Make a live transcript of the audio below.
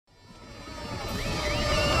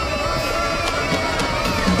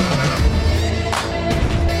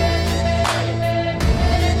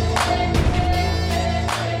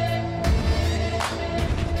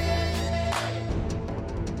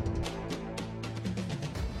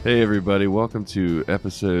Hey everybody, welcome to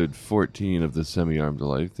episode 14 of the Semi-Armed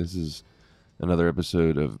Life. This is another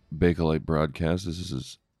episode of BAKELITE broadcast. This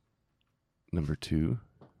is number 2.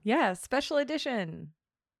 Yeah, special edition.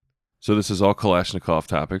 So this is all Kalashnikov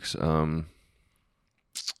topics.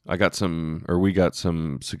 We got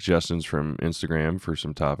some suggestions from Instagram for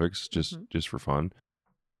some topics, just for fun.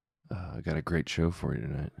 I got a great show for you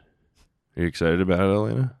tonight. Are you excited about it,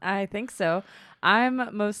 Elena? I think so.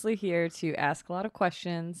 I'm mostly here to ask a lot of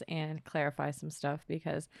questions and clarify some stuff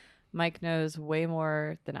because Mike knows way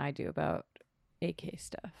more than I do about AK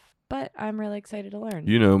stuff. But I'm really excited to learn.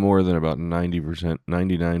 You know more than about 90%,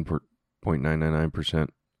 99.999%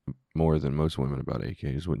 more than most women about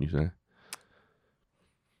AKs, wouldn't you say?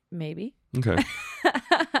 Maybe. Okay.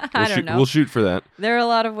 I don't know. We'll shoot for that. There are a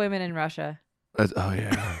lot of women in Russia. Oh,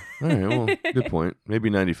 yeah. All right. Well, good point. Maybe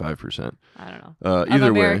 95%. I don't know. Either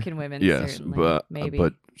of American way, women, yes, certainly. Maybe.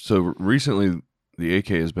 But so recently, the AK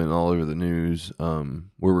has been all over the news.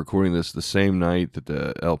 We're recording this the same night that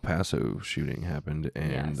the El Paso shooting happened,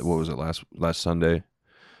 and Yes. what was it last Sunday?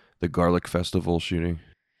 The Garlic Festival shooting.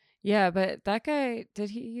 Yeah, but that guy,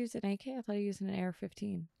 did he use an AK? I thought he used an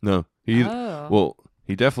AR-15. No, he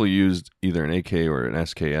definitely used either an AK or an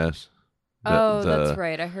SKS. That's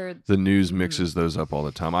right. I heard the news mixes those up all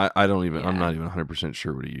the time. I'm not even 100%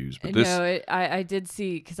 sure what he used. But I did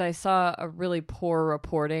see, because I saw a really poor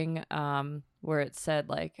reporting where it said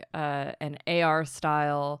like an AR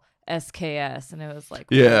style SKS, and it was like,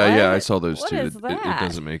 yeah, I saw those what too. Is it that?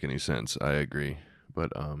 doesn't make any sense. I agree,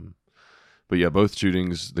 but yeah, both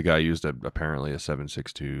shootings, the guy used apparently a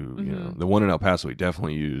 7.62. You know, the one in El Paso, he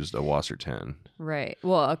definitely used a Wasser 10. Right.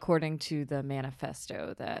 Well, according to the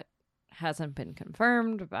manifesto that hasn't been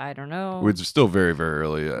confirmed, but I don't know. It's still very, very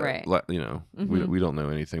early. Right. We don't know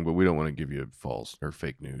anything, but we don't want to give you false or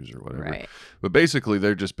fake news or whatever. Right. But basically,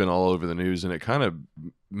 they've just been all over the news, and it kind of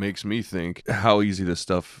makes me think how easy this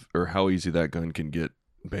stuff or how easy that gun can get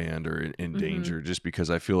banned or in danger, just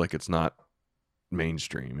because I feel like it's not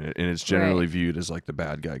mainstream and it's generally viewed as like the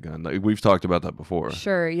bad guy gun. Like, we've talked about that before.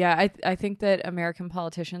 Sure. Yeah. I think that American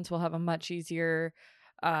politicians will have a much easier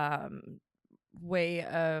way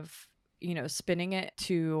of spinning it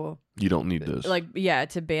to, you don't need this,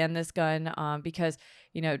 to ban this gun, because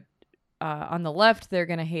on the left they're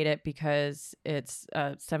gonna hate it because it's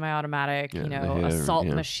a semi-automatic, assault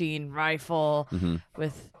machine rifle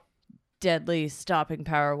with deadly stopping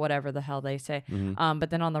power, whatever the hell they say.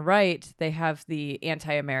 But then on the right they have the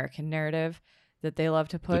anti-American narrative that they love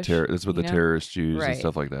to push. That's what the terrorists use and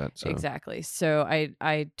stuff like that. So. Exactly. So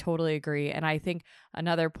I totally agree. And I think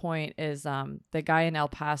another point is the guy in El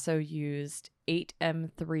Paso used 8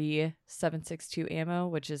 M3 7.62 ammo,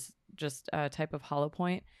 which is just a type of hollow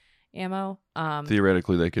point ammo.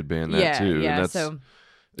 Theoretically, they could ban that too. Yeah. And that's, so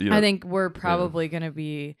I think we're probably going to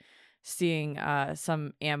be seeing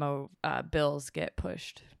some ammo bills get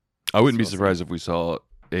pushed. I wouldn't be surprised if we saw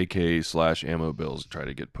AK/ammo bills try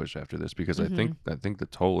to get pushed after this, because I think the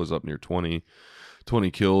toll is up near 20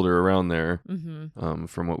 killed or around there,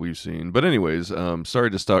 from what we've seen. But anyways, sorry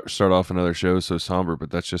to start off another show so somber,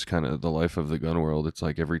 but that's just kind of the life of the gun world. It's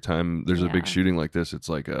like every time there's a big shooting like this, it's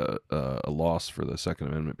like a loss for the Second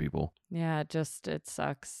Amendment people. Yeah, it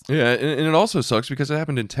sucks. Yeah, and it also sucks because it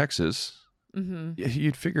happened in Texas.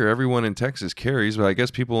 You'd figure everyone in Texas carries, but I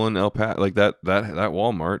guess people in El Paso, like that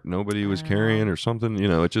Walmart, nobody was carrying or something.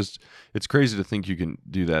 It's crazy to think you can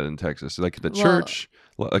do that in Texas. Like the church,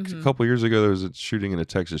 a couple years ago, there was a shooting in a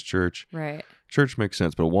Texas church. Right. Church makes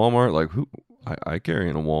sense, but a Walmart, like who? I carry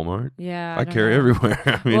in a Walmart. Yeah, I carry everywhere.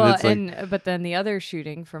 I mean, well, it's like, but then the other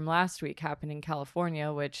shooting from last week happened in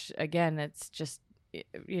California, which again, it's just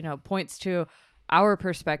points to our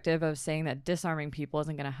perspective of saying that disarming people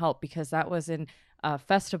isn't going to help, because that was in a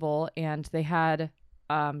festival and they had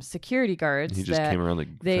security guards. He just came around the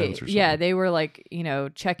fence or something. Yeah, they were like,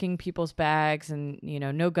 checking people's bags and,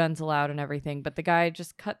 no guns allowed and everything. But the guy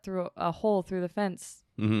just cut through a hole through the fence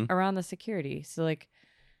around the security. So like,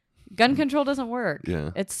 gun control doesn't work.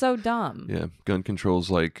 Yeah. It's so dumb. Yeah. Gun control's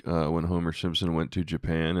like when Homer Simpson went to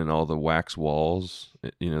Japan and all the wax walls,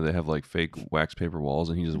 they have like fake wax paper walls,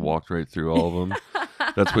 and he just walked right through all of them.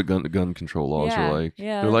 That's what gun control laws are like.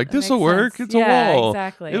 Yeah, they're like, this'll work. It's a wall.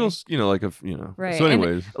 Exactly. It'll, Right. So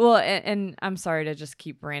anyways. And I'm sorry to just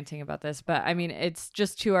keep ranting about this, but I mean, it's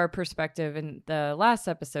just to our perspective in the last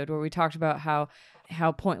episode where we talked about how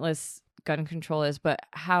pointless gun control is, but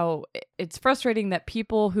how it's frustrating that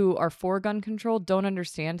people who are for gun control don't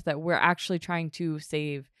understand that we're actually trying to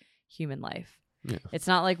save human life. Yeah. It's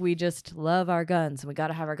not like we just love our guns and we got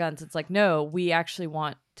to have our guns. It's like, no, we actually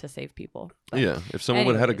want to save people. But yeah. If someone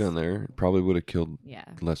would have had a gun there, it probably would have killed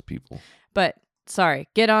less people. But Sorry.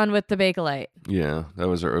 Get on with the BAKELITE. Yeah, that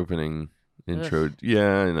was our opening intro. Ugh.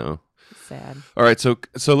 Yeah, I know. Sad. All right, so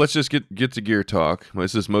let's just get to gear talk.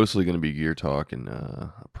 This is mostly going to be gear talk and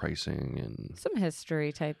pricing and some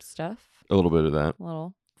history type stuff. A little bit of that. A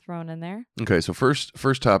little thrown in there. Okay, so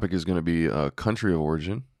first topic is going to be country of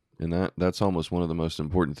origin, and that's almost one of the most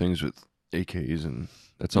important things with AKs, and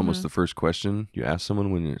that's almost the first question you ask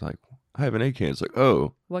someone when you're like, I have an AK. It's like,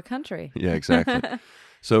 oh, what country? Yeah, exactly.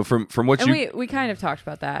 So from what we kind of talked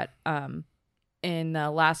about that in the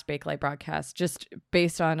last BAKELITE broadcast, just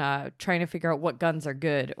based on trying to figure out what guns are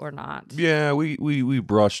good or not. Yeah, we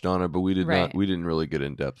brushed on it, but we didn't really get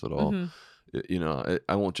in depth at all. You know,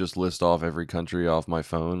 I won't just list off every country off my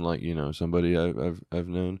phone like, you know, somebody I've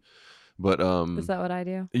known. But is that what I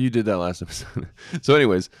do? You did that last episode. So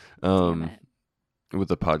anyways, with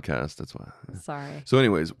the podcast, that's why. Sorry. So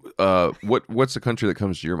anyways, what's the country that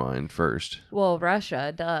comes to your mind first? Well,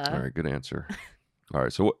 Russia, duh. All right, good answer. All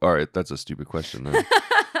right, that's a stupid question then.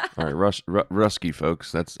 All right, Rusky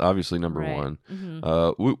folks, that's obviously number one.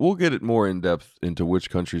 We'll get it more in depth into which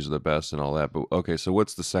countries are the best and all that. But okay, so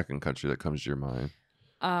what's the second country that comes to your mind?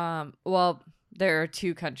 Well, there are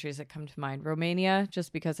two countries that come to mind. Romania,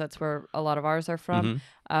 just because that's where a lot of ours are from.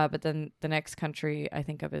 But then the next country I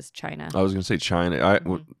think of is China. I was going to say China.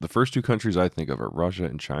 The first two countries I think of are Russia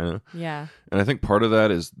and China. Yeah. And I think part of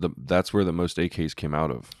that is that's where the most AKs came out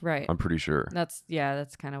of. Right. I'm pretty sure. That's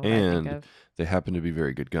kind of what I think of. They happen to be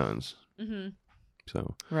very good guns.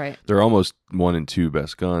 So right. They're almost 1 and 2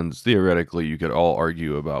 best guns. Theoretically, you could all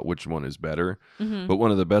argue about which one is better. But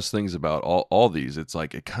one of the best things about all these, it's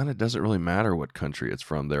like it kind of doesn't really matter what country it's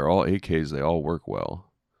from. They're all AKs. They all work well.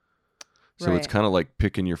 So it's kind of like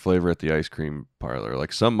picking your flavor at the ice cream parlor.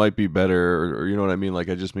 Like some might be better, or you know what I mean? Like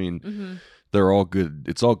I just mean they're all good.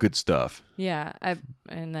 It's all good stuff. Yeah.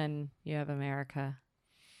 And then you have America.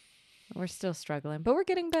 We're still struggling, but we're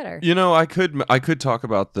getting better. You know, I could talk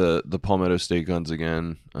about the Palmetto State guns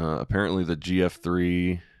again. Apparently the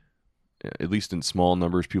GF3, at least in small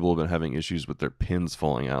numbers, people have been having issues with their pins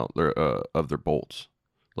falling out of their bolts.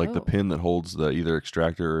 Like the pin that holds the either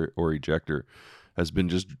extractor or ejector has been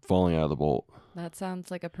just falling out of the bolt. That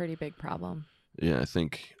sounds like a pretty big problem. Yeah, I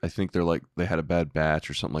think they're like they had a bad batch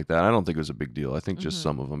or something like that. I don't think it was a big deal. I think just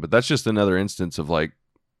some of them, but that's just another instance of like,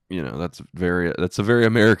 you know, that's a very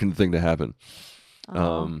American thing to happen.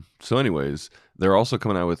 So anyways, they're also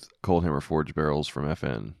coming out with cold hammer forged barrels from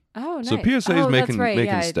FN. Oh, nice. So PSA is making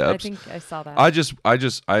steps. I think I saw that.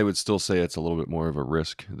 I would still say it's a little bit more of a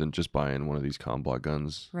risk than just buying one of these Comblock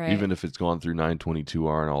guns. Right. Even if it's gone through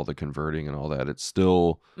 922R and all the converting and all that, it's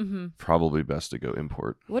still probably best to go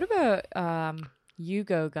import. What about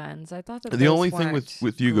Yugo guns? I thought that the only thing with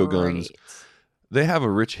Yugo guns, they have a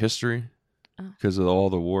rich history. Because of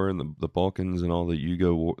all the war in the Balkans and all the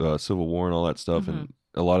Yugo Civil War and all that stuff. And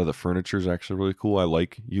a lot of the furniture is actually really cool. I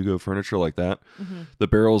like Yugo furniture like that. The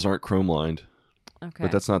barrels aren't chrome lined. Okay.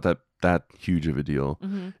 But that's not that huge of a deal.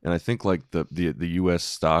 And I think like the U.S.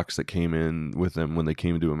 stocks that came in with them when they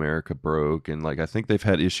came to America broke. And like I think they've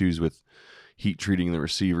had issues with heat treating the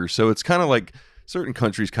receiver. So it's kind of like certain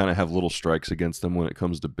countries kind of have little strikes against them when it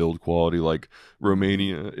comes to build quality. Like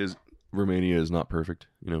Romania is not perfect,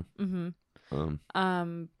 you know?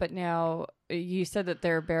 But now you said that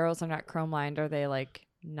their barrels are not chrome lined. Are they like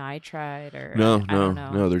nitride or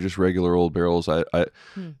no? They're just regular old barrels.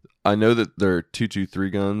 I know that their 223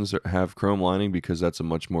 guns have chrome lining because that's a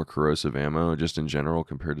much more corrosive ammo, just in general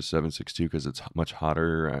compared to 7.62 because it's much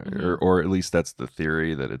hotter, or at least that's the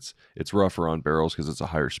theory that it's rougher on barrels because it's a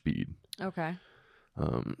higher speed. Okay.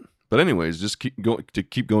 But anyways, just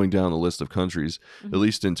keep going down the list of countries, at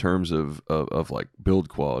least in terms of like build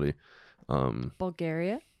quality.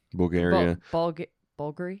 Bulgaria. Bulgaria.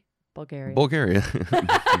 Bulgari. Bulgaria. Bulgaria.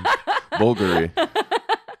 Bulgari.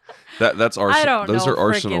 That's Arsenal. I don't those know. Are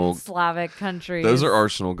Arsenal Slavic countries. Those are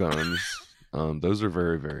Arsenal guns. Those are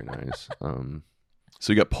very, very nice.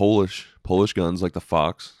 So you got Polish guns like the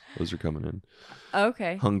Fox. Those are coming in.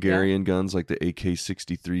 Okay. Hungarian guns like the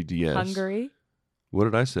AK-63 DS. Hungary. What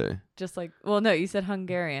did I say? Just like, well, no, you said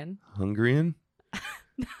Hungarian. Hungarian?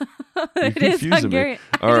 It is Hungarian.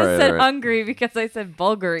 I just said Hungary because I said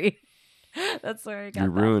Bulgari. That's where I got.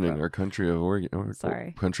 You're ruining our country of organ.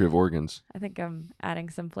 Sorry. Country of organs. I think I'm adding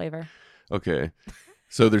some flavor. Okay.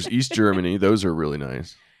 So there's East Germany. Those are really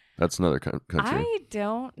nice. That's another country. I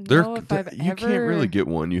don't know if I've ever... You can't really get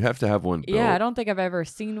one. You have to have one built. Yeah, I don't think I've ever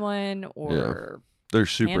seen one or... Yeah. They're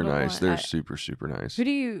super nice. They're super, super nice.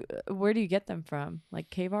 Where do you get them from? Like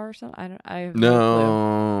K-Bar or something? I have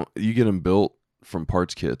no, you get them built from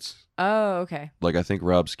parts kits. Oh, okay. Like I think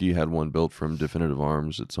Rob Ski had one built from Definitive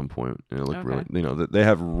Arms at some point, and it looked really, they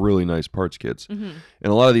have really nice parts kits. And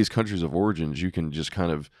a lot of these countries of origins, you can just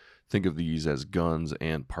kind of think of these as guns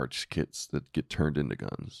and parts kits that get turned into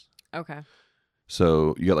guns. Okay.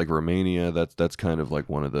 So you got like Romania. That's kind of like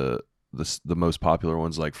one of the most popular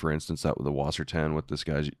ones. Like for instance, that with the Wassertan, what this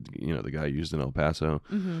guy's, the guy used in El Paso.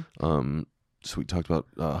 So we talked about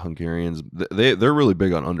Hungarians. They're really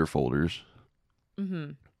big on underfolders.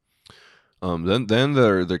 Then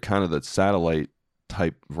they're kind of the satellite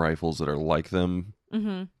type rifles that are like them,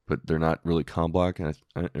 but they're not really combat,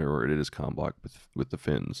 or it is combat with the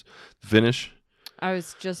fins. Finnish. I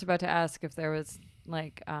was just about to ask if there was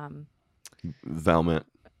like Valmet.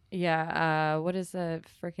 Yeah. What is the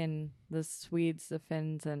Swedes, the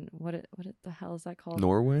Finns, and what the hell is that called?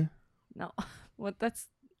 Norway? No. What's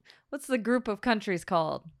the group of countries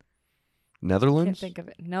called? Netherlands? Can't think of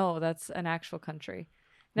it. No, that's an actual country.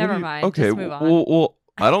 Never mind. Okay. Just move on. Well,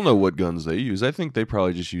 I don't know what guns they use. I think they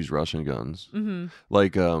probably just use Russian guns.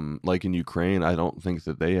 Like in Ukraine, I don't think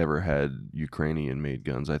that they ever had Ukrainian made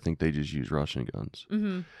guns. I think they just use Russian guns.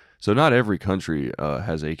 So not every country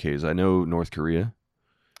has AKs. I know North Korea.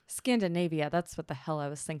 Scandinavia. That's what the hell I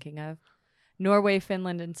was thinking of. Norway,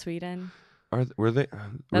 Finland, and Sweden. Were they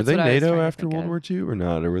NATO after World War II or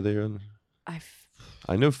not? Or were they on?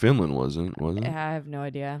 I know Finland wasn't. I have no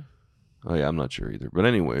idea. Oh yeah, I'm not sure either. But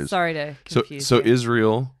anyways, sorry to confuse so you.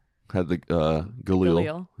 Israel had the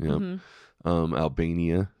Galil. Yeah.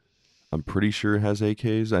 Albania, I'm pretty sure has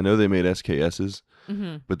AKs. I know they made SKSs,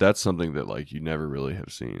 but that's something that like you never really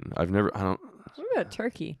have seen. I don't. What about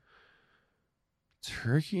Turkey?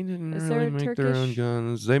 Turkey didn't really make their own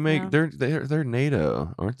guns. They make they're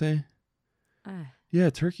NATO, aren't they?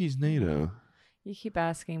 Yeah, Turkey's NATO. You keep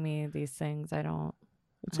asking me these things.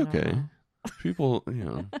 It's okay. People,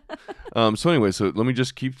 So anyway, so let me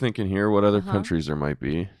just keep thinking here. What other countries there might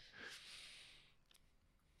be?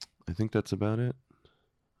 I think that's about it.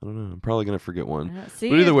 I don't know. I'm probably gonna forget one. See,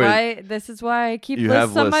 but either way, this is why I keep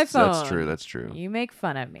lists on my phone. That's true. You make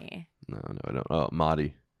fun of me. No, I don't. Oh,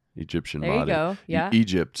 Mahdi. Egyptian There Mahdi. You go. Yeah.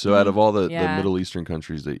 Egypt. So out of all the Middle Eastern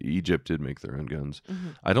countries, Egypt did make their own guns.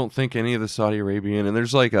 I don't think any of the Saudi Arabian, and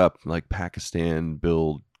there's like Pakistan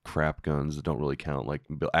build crap guns that don't really count, like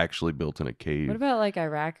actually built in a cave. What about like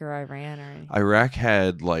Iraq or Iran or anything? Iraq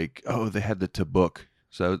had they had the Tabuk.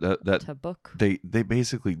 So that Tabuk. They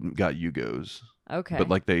basically got Yugos. Okay.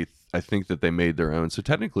 But I think that they made their own. So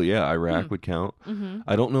technically, yeah, Iraq would count.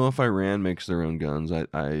 I don't know if Iran makes their own guns.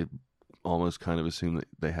 I almost kind of assume that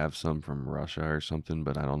they have some from Russia or something,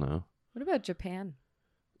 but I don't know. What about Japan?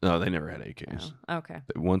 No, they never had AKs. Oh, okay.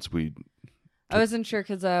 I wasn't sure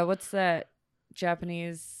because what's that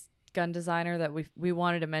Japanese gun designer that we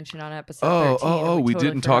wanted to mention on episode 13? We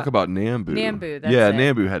didn't talk about Nambu. Nambu,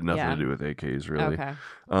 Nambu had nothing to do with AKs, really. Okay.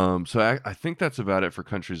 So I think that's about it for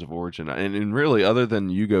countries of origin. And really, other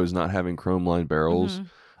than Yugos not having chrome-lined barrels,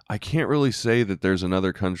 I can't really say that there's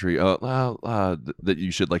another country that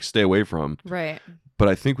you should like stay away from. Right. But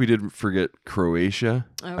I think we did forget Croatia.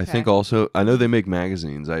 Okay. I think also, I know they make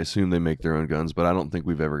magazines. I assume they make their own guns, but I don't think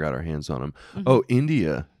we've ever got our hands on them. Oh,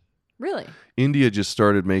 India. Really? India just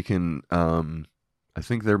started making, I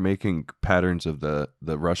think they're making patterns of the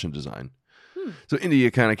Russian design. So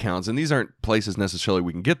India kind of counts, and these aren't places necessarily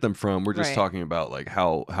we can get them from. We're just talking about like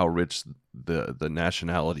how rich the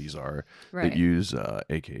nationalities are that use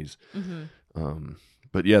AKs.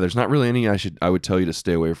 But yeah, there's not really any I would tell you to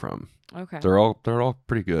stay away from. Okay. They're all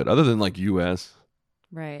pretty good, other than like U.S.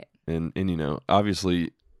 Right. And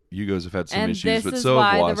obviously Yugos have had some issues, but so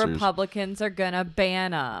have this is why the Republicans are gonna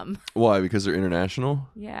ban them. Why? Because they're international?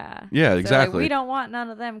 Yeah. Yeah, exactly. Like, we don't want none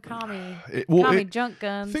of them commie junk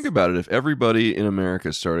guns. Think about it. If everybody in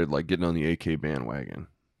America started like getting on the AK bandwagon,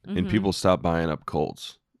 and people stopped buying up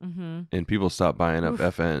Colts, and people stopped buying up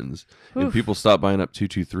FNs, and people stopped buying up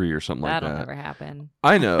 223 or something like that. That'll never happen.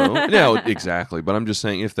 I know. No, exactly. But I'm just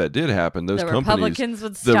saying, if that did happen, those companies, Republicans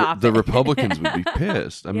would stop the Republicans would be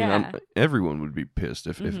pissed. I mean, everyone would be pissed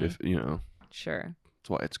if Sure. That's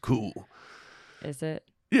why it's cool. Is it?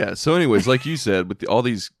 Yeah. So, anyways, like you said, with all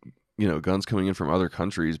these guns coming in from other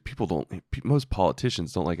countries, most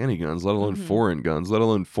politicians don't like any guns, let alone foreign guns, let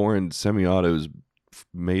alone foreign semi-autos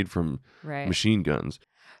made from machine guns.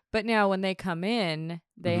 But now when they come in,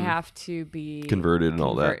 they have to be converted and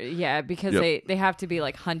all that. Yeah, because they have to be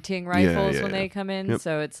like hunting rifles when they come in. Yep.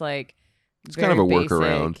 So it's like it's kind of a basic.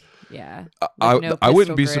 workaround. Yeah. I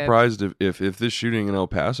wouldn't be surprised if this shooting in El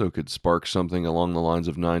Paso could spark something along the lines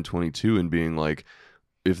of 922 and being like,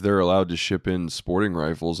 if they're allowed to ship in sporting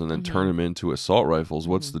rifles and then turn them into assault rifles,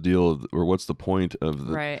 what's the deal or what's the point of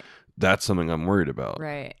that's something I'm worried about.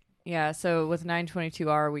 Right. Yeah. So with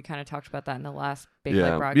 922R, we kind of talked about that in the last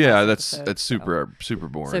BAKELITE broadcast. Yeah, episode, that's super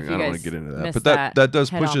boring. So I don't want to get into that. But that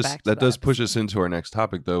does push us into our next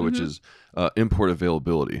topic though, which is import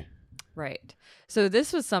availability. Right. So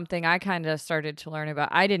this was something I kind of started to learn about.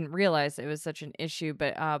 I didn't realize it was such an issue,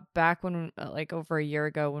 but back when like over a year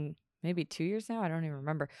ago, when maybe 2 years now, I don't even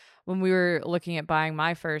remember, when we were looking at buying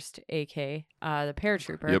my first AK, the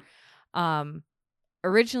Paratrooper. Yep.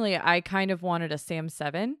 Originally I kind of wanted a Sam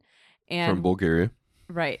 7 and from Bulgaria.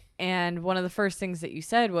 Right. And one of the first things that you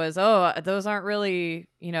said was, "Oh, those aren't really,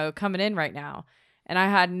 coming in right now." And I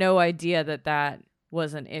had no idea that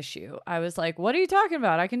was an issue. I was like, "What are you talking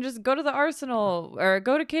about? I can just go to the Arsenal or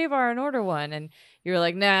go to KVAR and order one." And you were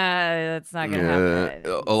like, "Nah, that's not going to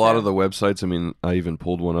happen." A lot of the websites, I mean, I even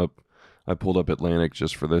pulled one up. I pulled up Atlantic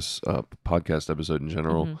just for this podcast episode in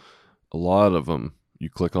general. Mm-hmm. A lot of them, you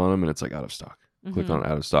click on them and it's like out of stock. Mm-hmm. Click on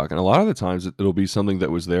out of stock. And a lot of the times it'll be something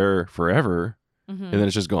that was there forever and then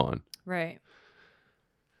it's just gone. Right.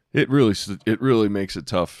 It really makes it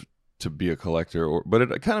tough to be a collector, but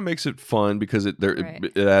it kind of makes it fun because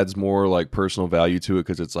it adds more like personal value to it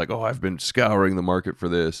because it's like, oh, I've been scouring the market for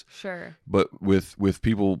this. Sure. But with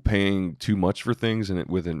people paying too much for things and it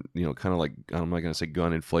within kind of like, I'm not gonna say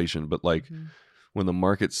gun inflation, but like when the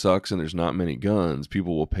market sucks and there's not many guns,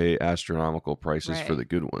 people will pay astronomical prices for the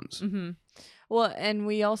good ones. Mm-hmm. Well, and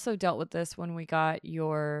we also dealt with this when we got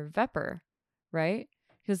your Vepr, right?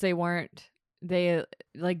 Because they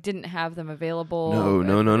didn't have them available.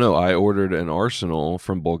 No. I ordered an Arsenal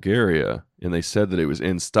from Bulgaria and they said that it was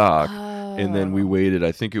in stock. Oh. And then we waited,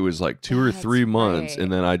 I think it was like 2 or 3 months. Right.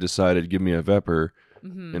 And then I decided, give me a Vepr.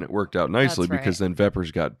 Mm-hmm. And it worked out nicely because then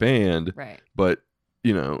Veprs got banned. Right. But,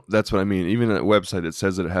 that's what I mean. Even a website that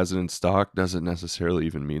says that it has it in stock doesn't necessarily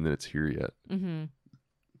even mean that it's here yet. Mm-hmm.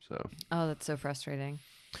 So. Oh, that's so frustrating.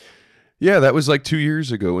 Yeah, that was like 2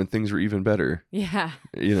 years ago when things were even better. Yeah.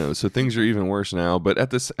 So things are even worse now. But at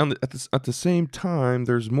the same time,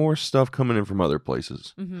 there's more stuff coming in from other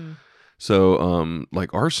places. Mm-hmm. So,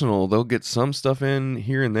 like Arsenal, they'll get some stuff in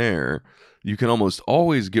here and there. You can almost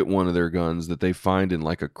always get one of their guns that they find in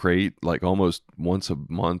like a crate, like almost once a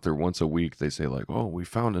month or once a week. They say like, "Oh, we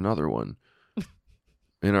found another one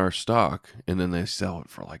in our stock," and then they sell it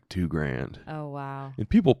for like $2,000. Oh wow! And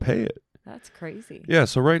people pay it. That's crazy. Yeah.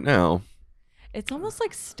 So right now. It's almost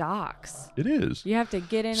like stocks. It is. You have to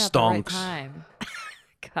get in at the right time.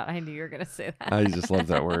 God, I knew you were going to say that. I just love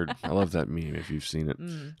that word. I love that meme if you've seen it.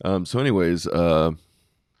 So anyways,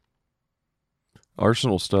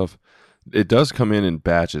 Arsenal stuff, it does come in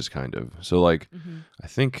batches kind of. So like,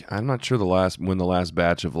 I'm not sure when the last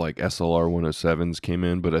batch of like SLR 107s came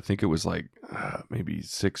in, but I think it was like maybe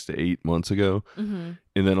 6 to 8 months ago. Mm-hmm.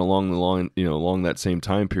 And then along that same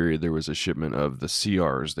time period, there was a shipment of the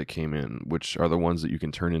CRs that came in, which are the ones that you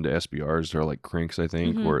can turn into SBRs. They're like cranks, I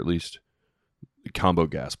think, or at least combo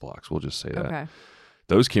gas blocks. We'll just say that. Okay.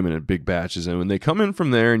 Those came in big batches, and when they come in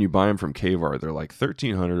from there and you buy them from KVAR, they're like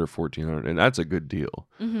 $1,300 or $1,400, and that's a good deal.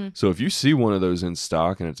 Mm-hmm. So if you see one of those in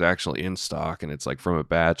stock and it's actually in stock and it's like from a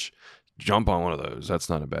batch, jump on one of those. That's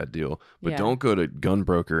not a bad deal. But don't go to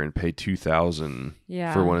Gunbroker and pay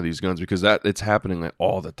 $2,000 for one of these guns because it's happening like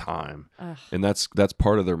all the time. Ugh. And that's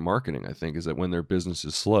part of their marketing, I think, is that when their business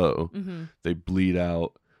is slow, they bleed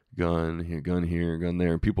out gun here, gun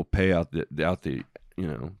there, and people pay out the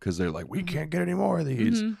because they're like, we can't get any more of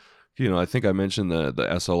these. Mm-hmm. I think I mentioned the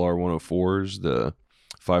SLR 104s, the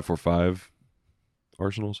 545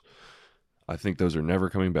 Arsenals. I think those are never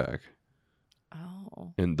coming back.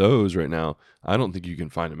 Oh. And those right now, I don't think you can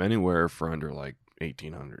find them anywhere for under like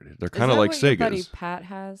 $1,800. They're kind of like Sega's. Your buddy Pat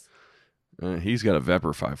has? He's got a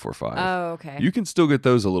Vepr 545. Oh, okay. You can still get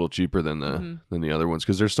those a little cheaper than the other ones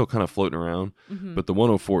because they're still kind of floating around. Mm-hmm. But the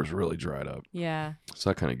 104 is really dried up. Yeah. So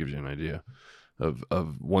that kind of gives you an idea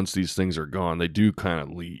of once these things are gone, they do kind of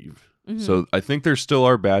leave. Mm-hmm. So I think there still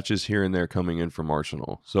are batches here and there coming in from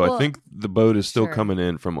Arsenal. So I think the boat is still coming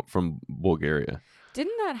in from Bulgaria.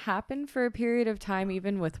 Didn't that happen for a period of time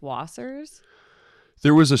even with Wassers?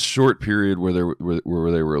 There was a short period where they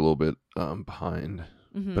were a little bit behind.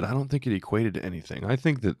 Mm-hmm. But I don't think it equated to anything. I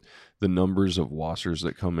think that the numbers of Wassers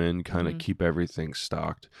that come in kind of keep everything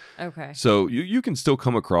stocked. Okay. So you can still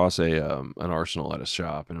come across an Arsenal at a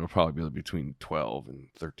shop, and it'll probably be between $1,200 and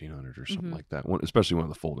 $1,300 or something like that. Especially one of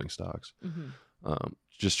the folding stocks. Mm-hmm.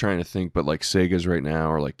 Just trying to think, but like Sega's right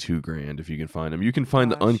now are like $2,000 if you can find them. You can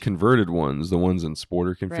find the unconverted ones, the ones in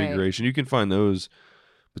sporter configuration. Right. You can find those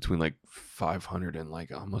between like 500 and like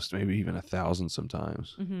almost maybe even 1,000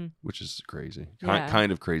 sometimes, which is crazy. Kind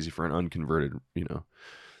of crazy for an unconverted,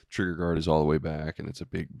 trigger guard is all the way back and it's a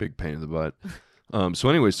big pain in the butt. So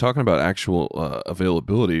anyways, talking about actual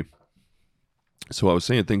availability. So I was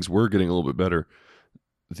saying things were getting a little bit better.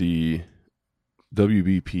 The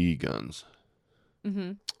WBP guns.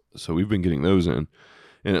 Mm-hmm. So we've been getting those in.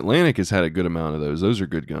 And Atlantic has had a good amount of those. Those are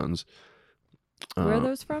good guns. Where are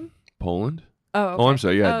those from? Poland. Oh, okay. I'm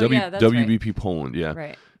sorry. Yeah, that's WBP right. Poland. Yeah.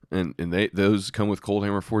 Right. And those come with cold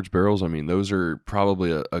hammer forged barrels. I mean, those are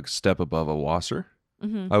probably a step above a Wasser.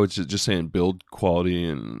 Mm-hmm. I would just say in build quality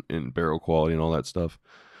and barrel quality and all that stuff.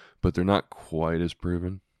 But they're not quite as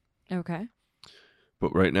proven. Okay.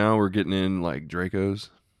 But right now we're getting in like Dracos,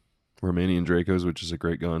 Romanian Dracos, which is a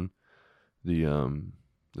great gun. The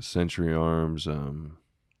Century Arms,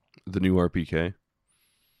 the new RPK,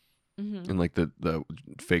 and like the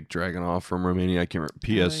fake Dragunov from Romania. I can't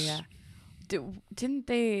remember. PS. Oh, yeah. Didn't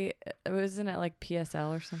they? Wasn't it like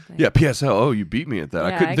PSL or something? Yeah, PSL. Oh, you beat me at that. Yeah,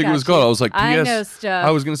 I couldn't think it was called. I was like, PS. I know stuff.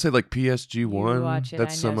 I was gonna say like PSG1. You watch it.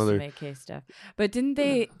 That's I know some other AK stuff. But didn't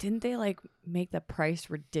they like make the price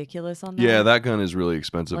ridiculous on that? Yeah, that gun is really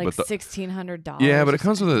expensive. Like but $1,600. Yeah, but it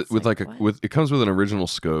comes it comes with an original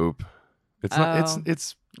scope. It's not. Oh.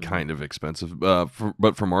 It's kind of expensive. But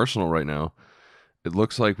from Arsenal right now, it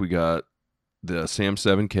looks like we got the Sam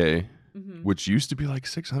 7K, which used to be like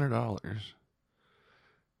 $600,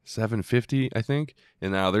 $750, I think,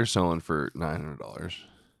 and now they're selling for $900.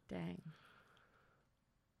 Dang.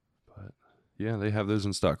 But yeah, they have those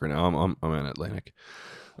in stock right now. I'm in Atlantic.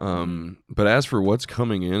 But as for what's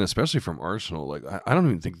coming in, especially from Arsenal, like I don't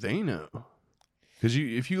even think they know. Because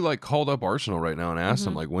if you like called up Arsenal right now and asked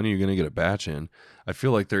them like, when are you going to get a batch in? I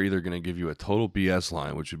feel like they're either going to give you a total BS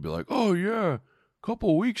line, which would be like, oh yeah,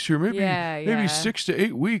 couple of weeks here, maybe 6 to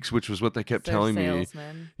 8 weeks, which was what they kept telling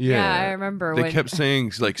salesman. me. Yeah, I remember they kept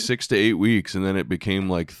saying like 6 to 8 weeks, and then it became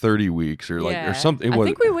like 30 weeks or like or something. I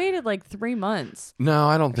think we waited like 3 months. No,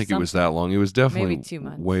 I don't think it was that long. It was definitely maybe 2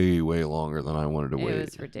 months. way longer than I wanted to wait. It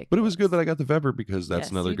was ridiculous, but it was good that I got the Weber because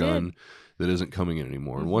that's another gun that isn't coming in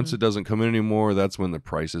anymore. And once it doesn't come in anymore, that's when the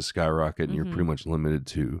prices skyrocket, and you're pretty much limited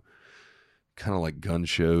to kind of like gun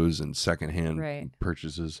shows and secondhand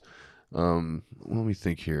purchases. Let me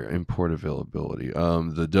think here. Import availability.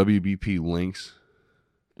 The WBP Lynx,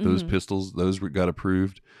 those pistols, those got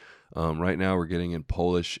approved. Right now we're getting in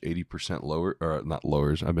Polish 80% lower, or not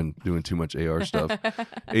lowers. I've been doing too much AR stuff.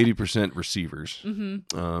 80% receivers,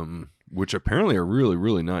 which apparently are really,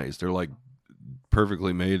 really nice. They're like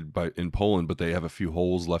perfectly made in Poland, but they have a few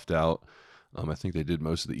holes left out. I think they did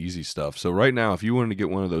most of the easy stuff. So right now, if you wanted to get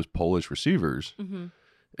one of those Polish receivers,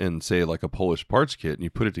 and say like a Polish parts kit, and you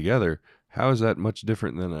put it together, how is that much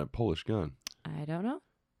different than a Polish gun? I don't know.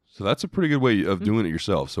 So that's a pretty good way of doing it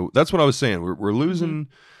yourself. So that's what I was saying. We're losing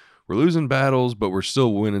battles, but we're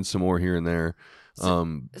still winning some more here and there.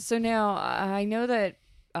 So now I know that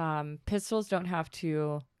pistols don't have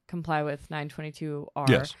to comply with 922R.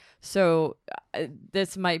 Yes. So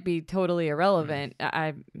this might be totally irrelevant.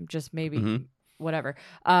 I just maybe whatever.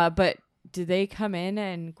 But do they come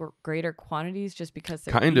in greater quantities just because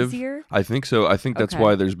they're easier? I think so. I think that's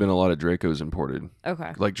why there's been a lot of Dracos imported.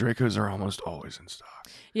 Okay. Like Dracos are almost always in stock.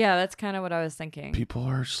 Yeah, that's kind of what I was thinking. People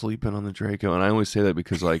are sleeping on the Draco, and I only say that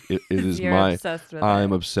because like it is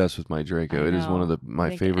I'm obsessed with my Draco. It is one of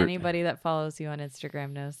my favorite. Anybody that follows you on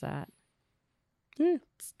Instagram knows that. Yeah.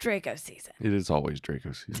 It's Draco season. It is always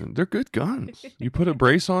Draco season. They're good guns. You put a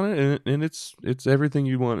brace on it, and it's everything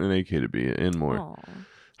you want an AK to be and more. Aww.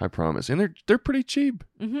 I promise, and they're pretty cheap.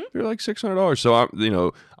 They're like $600. So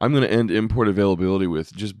I'm going to end import availability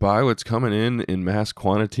with just buy what's coming in mass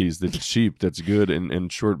quantities. That's cheap, that's good,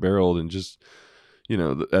 and short barreled, and just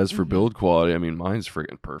as for build quality, I mean, mine's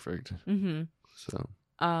friggin' perfect. So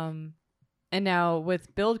and now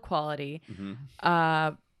with build quality,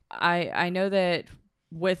 I know that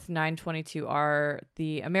with 922R,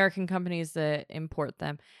 the American companies that import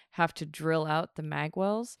them have to drill out the mag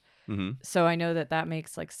wells. So I know that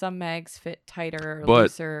makes like some mags fit tighter or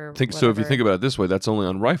looser. So if you think about it this way, that's only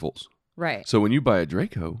on rifles. Right. So when you buy a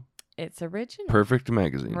Draco, it's original. Perfect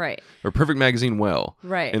magazine. Right. Or perfect magazine well.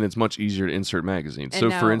 Right. And it's much easier to insert magazines.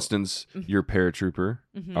 So for instance, your Paratrooper,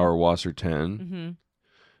 our Wasser 10,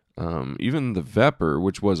 even the Vepr,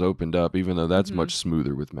 which was opened up, even though that's much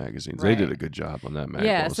smoother with magazines. They did a good job on that mag.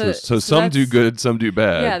 Yeah, so some do good, some do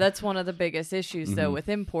bad. Yeah, that's one of the biggest issues though with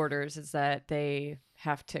importers is that they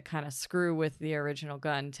have to kind of screw with the original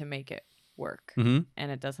gun to make it work. And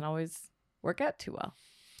it doesn't always work out too well.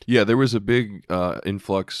 Yeah, there was a big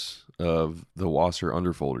influx of the Wasser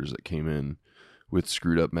underfolders that came in with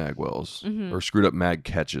screwed up mag wells or screwed up mag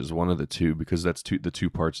catches, one of the two, because that's the two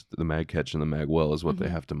parts, the mag catch and the mag well is what they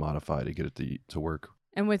have to modify to get it to work.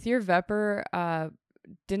 And with your Vepr,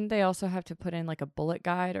 didn't they also have to put in like a bullet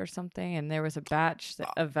guide or something? And there was a batch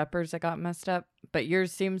of Vepers that got messed up, but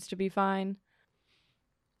yours seems to be fine.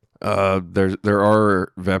 There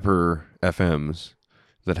are Vepr FMs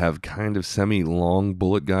that have kind of semi-long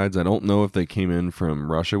bullet guides. I don't know if they came in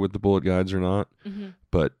from Russia with the bullet guides or not,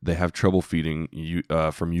 but they have trouble feeding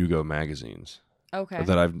from Yugo magazines. Okay.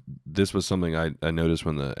 This was something I noticed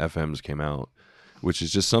when the FMs came out, which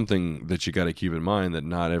is just something that you got to keep in mind, that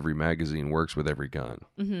not every magazine works with every gun.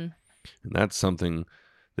 And that's something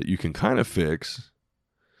that you can kind of fix.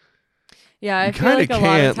 Yeah, I feel like a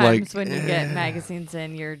lot of times when you get magazines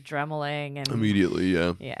in, you're dremeling and immediately,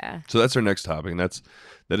 yeah. Yeah. So that's our next topic, and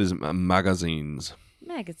that is magazines.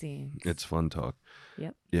 Magazines. It's fun talk.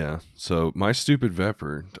 Yep. Yeah. So my stupid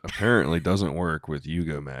Vepr apparently doesn't work with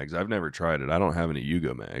Yugo mags. I've never tried it. I don't have any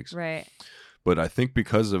Yugo mags. Right. But I think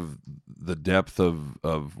because of the depth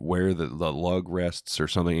of where the lug rests or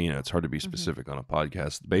something, it's hard to be specific on a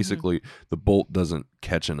podcast. Basically, the bolt doesn't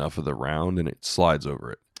catch enough of the round and it slides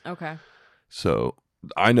over it. Okay. So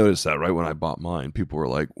I noticed that right when I bought mine. People were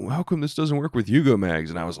like, well, how come this doesn't work with Yugo mags?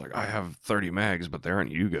 And I was like, I have 30 mags, but they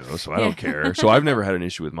aren't Yugo, so I don't care. So I've never had an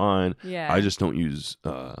issue with mine. Yeah. I just don't use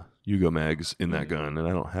Yugo mags in that gun, and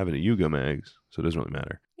I don't have any Yugo mags, so it doesn't really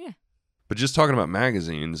matter. Yeah. But just talking about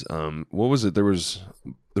magazines, what was it? There was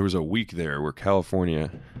a week there where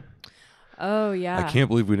California... Oh, yeah. I can't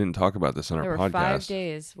believe we didn't talk about this on our podcast. There were 5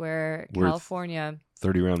 days where California...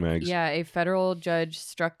 30-round mags. Yeah, a federal judge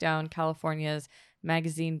struck down California's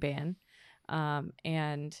magazine ban.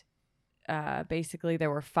 And basically there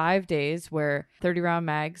were 5 days where 30-round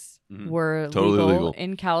mags were totally legal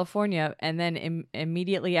in California. And then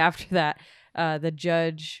immediately after that, the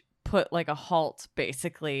judge put like a halt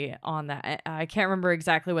basically on that. I can't remember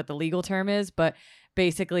exactly what the legal term is, but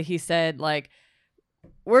basically he said like,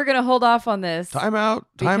 we're going to hold off on this. Time out.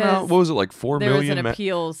 What was it, like 4 million? There was an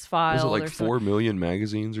appeals filed. Was it like 4 million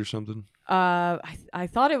magazines or something? I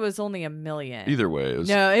thought it was only 1 million. Either way.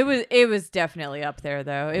 It was definitely up there,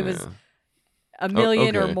 though. It was 1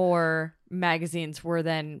 million or more magazines were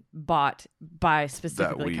then bought by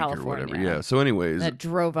specifically California. Or whatever. Yeah. So anyways. That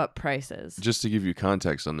drove up prices. Just to give you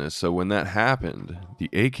context on this. So when that happened, the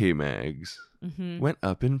AK mags went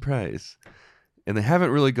up in price. And they haven't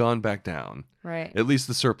really gone back down. Right. At least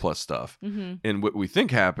the surplus stuff. And what we think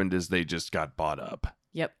happened is they just got bought up.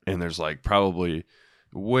 Yep. And there's like probably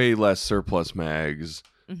way less surplus mags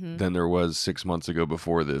than there was 6 months ago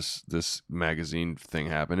before this magazine thing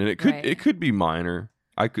happened. And it could be minor.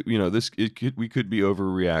 We could be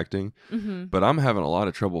overreacting. But I'm having a lot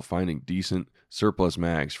of trouble finding decent surplus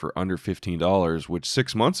mags for under $15, which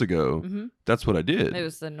 6 months ago, that's what I did. It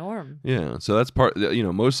was the norm. Yeah. So that's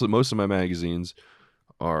most of my magazines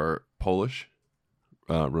are Polish,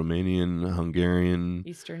 Romanian, Hungarian,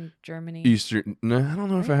 Eastern Germany. No, I don't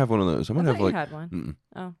know if I have one of those. I might have you had one.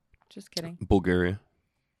 Oh, just kidding. Bulgaria.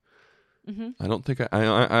 I don't think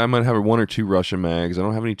I might have 1 or 2 Russian mags. I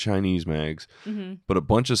don't have any Chinese mags, but a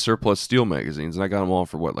bunch of surplus steel magazines, and I got them all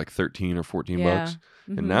for what, like 13 or 14 bucks.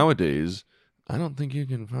 And nowadays, I don't think you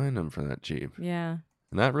can find them for that cheap. Yeah,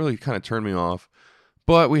 and that really kind of turned me off.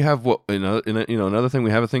 But we have another thing.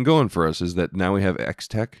 We have a thing going for us is that now we have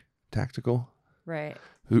X-Tech Tactical, right?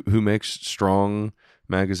 Who makes strong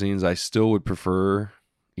magazines. I still would prefer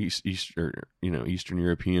Eastern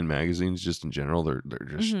European magazines just in general. They're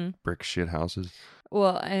just brick shit houses.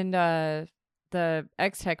 Well, and the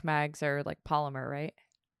X-Tech mags are like polymer, right?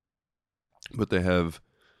 But they have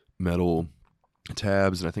metal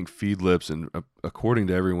tabs and I think feed lips, and according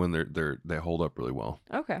to everyone, they hold up really well.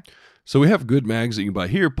 Okay. So we have good mags that you can buy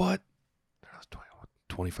here, but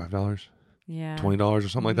 $25. Yeah. $20 or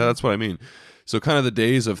something like that. That's what I mean. So kind of the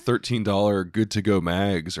days of $13 good to go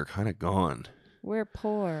mags are kind of gone. We're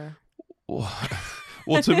poor.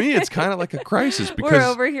 Well, to me, it's kind of like a crisis because we're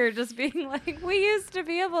over here just being like, we used to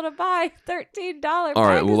be able to buy $13 magazines. All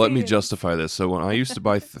right, well, let me justify this. So when I used to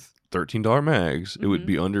buy $13 mags, it would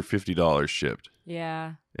be under $50 shipped.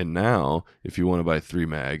 Yeah. And now, if you want to buy 3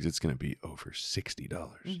 mags, it's going to be over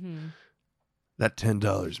 $60. That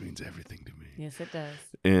 $10 means everything to me. Yes, it does.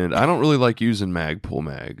 And I don't really like using Magpul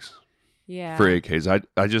mags. Yeah. For AKs.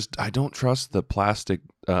 I don't trust the plastic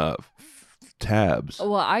tabs.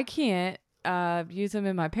 Well, I can't use them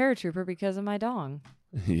in my paratrooper because of my dong.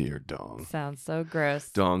 Your dong. Sounds so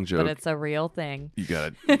gross. Dong joke. But it's a real thing. You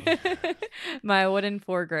got it. My wooden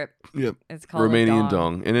foregrip. Yep. It's called Romanian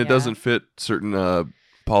dong. And it doesn't fit certain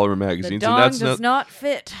polymer magazines. The dong does not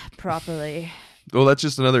fit properly. Well, that's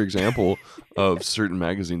just another example of certain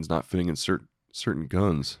magazines not fitting in certain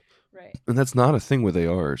guns. Right. And that's not a thing with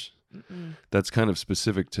ARs. That's kind of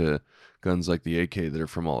specific to guns like the AK that are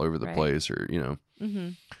from all over the place, or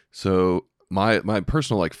So my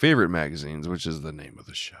personal like favorite magazines, which is the name of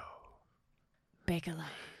the show, BAKELITE.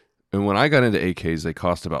 And when I got into AKs, they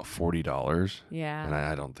cost about $40. Yeah. And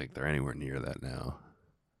I don't think they're anywhere near that now.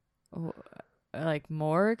 Oh, like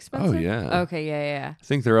more expensive? Oh, yeah. Okay, yeah. I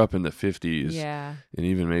think they're up in the 50s. Yeah. And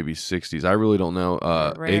even maybe 60s. I really don't know.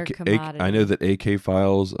 Rare commodity. I know that AK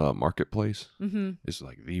Files Marketplace is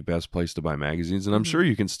like the best place to buy magazines. And I'm sure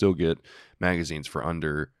you can still get magazines for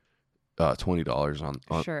under $20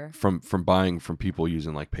 on sure. from buying from people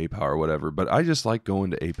using like PayPal or whatever. But I just like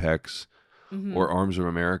going to Apex or Arms of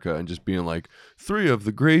America and just being like, 3 of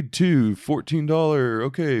the grade 2, $14.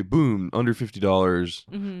 Okay, boom, under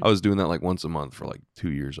 $50. I was doing that like once a month for like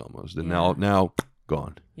 2 years almost. And now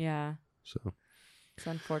gone. Yeah. So it's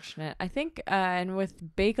unfortunate. I think, and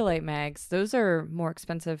with BAKELITE mags, those are more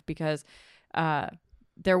expensive because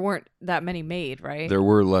there weren't that many made, right? There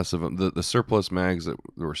were less of them. The surplus mags that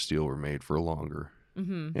were steel were made for longer.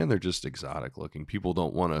 And they're just exotic looking. People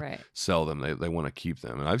don't want to sell them. They want to keep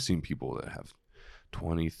them. And I've seen people that have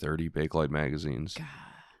 20, 30 BAKELITE magazines. God.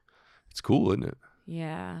 It's cool, isn't it?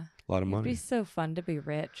 Yeah. A lot of money. It'd be so fun to be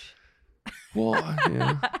rich. Well,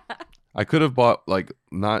 yeah. I could have bought like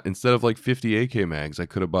not instead of like 50 AK mags, I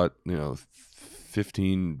could have bought,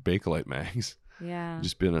 15 BAKELITE mags. Yeah.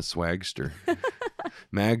 Just been a swagster.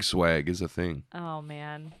 Mag swag is a thing. Oh,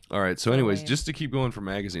 man. All right. So anyways, just to keep going for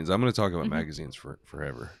magazines, I'm going to talk about magazines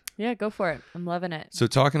forever. Yeah, go for it. I'm loving it. So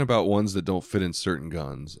talking about ones that don't fit in certain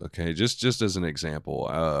guns. Okay. Just as an example,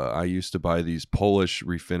 I used to buy these Polish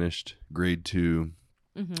refinished grade 2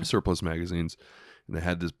 surplus magazines, and they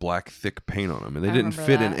had this black thick paint on them, and they didn't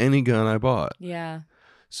fit in any gun I bought. Yeah.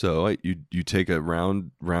 So you take a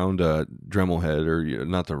round Dremel head, or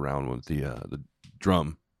not the round one, the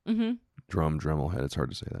drum. Dremel head. It's hard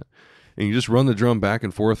to say that. And you just run the drum back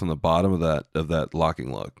and forth on the bottom of that locking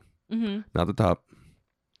lug, not the top,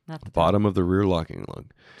 not the bottom of the rear locking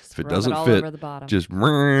lug. Just if it doesn't all fit, over the bottom. just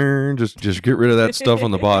get rid of that stuff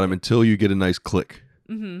on the bottom until you get a nice click,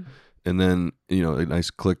 and then a nice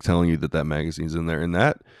click telling you that magazine's in there. And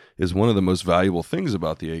that is one of the most valuable things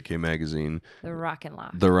about the AK magazine, the Rock and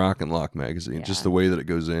Lock. The Rock and Lock magazine, just the way that it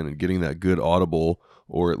goes in and getting that good audible,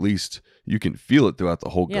 or at least you can feel it throughout the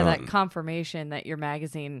whole gun. Yeah, that confirmation that your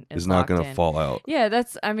magazine is not going to fall out. Yeah,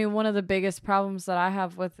 that's, one of the biggest problems that I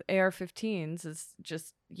have with AR-15s is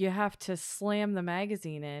just you have to slam the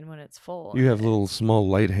magazine in when it's full. You have little small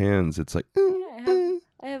light hands. It's like,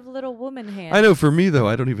 I have little woman hands. I know. For me though,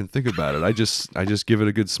 I don't even think about it. I just give it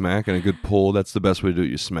a good smack and a good pull. That's the best way to do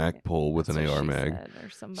it. You smack pull with an AR mag.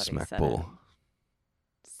 Smack pull.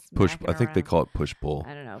 Push. I think they call it push pull.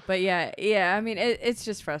 I don't know, but yeah. It's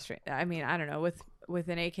just frustrating. I don't know with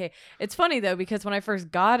an AK. It's funny though, because when I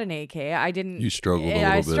first got an AK, I didn't. You struggled a little bit.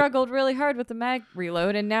 I struggled really hard with the mag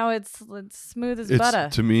reload, and now it's smooth as butter.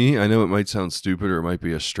 To me, I know it might sound stupid or it might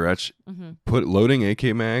be a stretch. Loading AK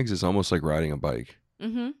mags is almost like riding a bike.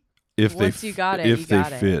 If Once you got it, if they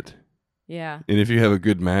fit. Yeah. And if you have a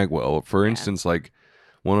good mag well, for instance, like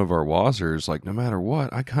one of our Wassers, like no matter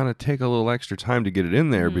what, I kind of take a little extra time to get it in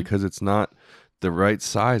there because it's not the right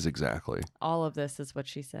size exactly. All of this is what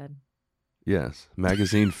she said. Yes,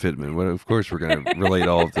 magazine fitment. Well, of course, we're going to relate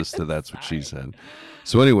all of this to that's what she said.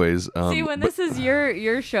 So, anyways, see, when this is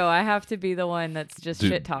your show, I have to be the one that's just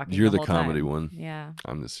shit talking. You're the whole comedy time. one. Yeah,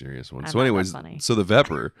 I'm the serious one. I'm so, anyways, so the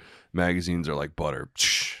Vepr magazines are like butter.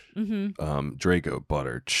 Draco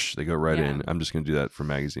butter. They go right in. I'm just going to do that for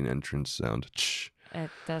magazine entrance sound. It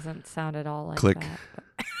doesn't sound at all like click.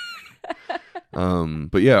 That.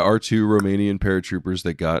 But yeah, our 2 Romanian paratroopers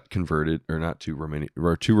that got converted, or not 2 Romanian,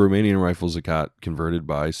 our 2 Romanian rifles that got converted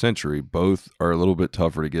by Century, both are a little bit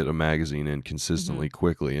tougher to get a magazine in consistently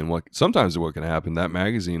quickly. And what can happen, that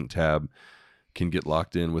magazine tab can get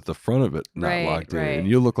locked in with the front of it not locked in, and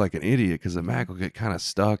you'll look like an idiot because the mag will get kind of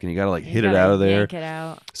stuck, and you got to hit it out of there. Yank it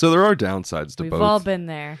out. So there are downsides to both. We've all been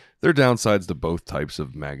there. There are downsides to both types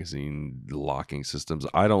of magazine locking systems.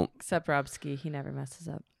 Except Robski, he never messes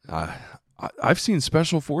up. I've seen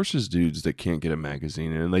special forces dudes that can't get a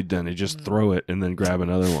magazine in, and they just throw it and then grab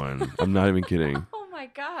another one. I'm not even kidding. Oh my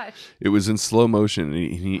gosh! It was in slow motion. And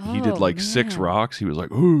he did like 6 rocks. He was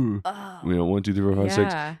like, ooh, 1, 2, 3, 4, 5,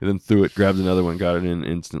 6, and then threw it, grabbed another one, got it in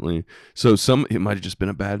instantly. So it might have just been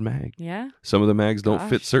a bad mag. Yeah. Some of the mags don't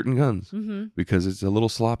fit certain guns because it's a little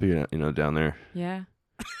sloppy, down there. Yeah.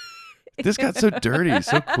 This got so dirty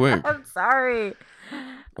so quick. I'm sorry.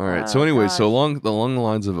 All right. So anyway, so along the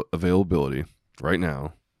lines of availability right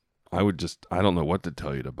now, I don't know what to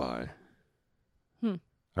tell you to buy.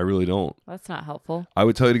 I really don't. That's not helpful. I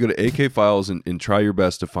would tell you to go to AK Files and try your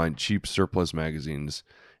best to find cheap surplus magazines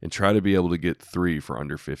and try to be able to get 3 for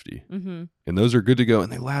under 50. And those are good to go,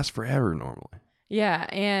 and they last forever normally. Yeah,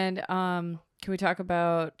 and can we talk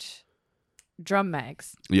about drum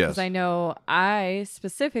mags? Yes. Because I know I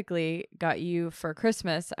specifically got you for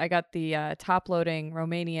Christmas. I got the top-loading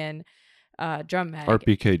Romanian drum mag.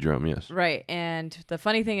 RPK drum, yes. Right, and the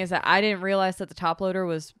funny thing is that I didn't realize that the top loader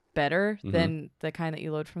was better than the kind that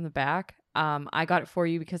you load from the back. I got it for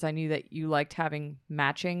you because I knew that you liked having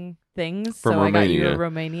matching things. From Romania. I got you a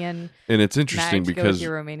Romanian. And it's interesting because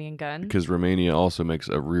your Romanian gun. Because Romania also makes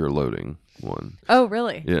a rear loading one. Oh,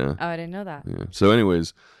 really? Yeah. Oh, I didn't know that. Yeah. So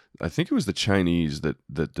anyways, I think it was the Chinese that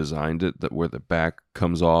designed it, that where the back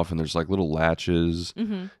comes off and there's like little latches.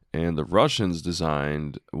 And the Russians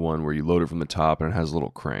designed one where you load it from the top and it has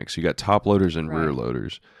little cranks. You got top loaders and rear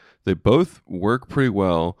loaders. They both work pretty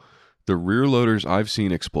well. The rear loaders I've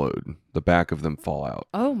seen explode. The back of them fall out.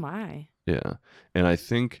 Oh my. Yeah. And I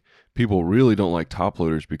think people really don't like top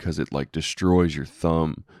loaders because it like destroys your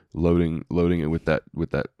thumb loading it with that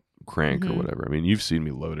crank or whatever. I mean, you've seen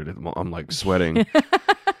me load it. I'm like sweating.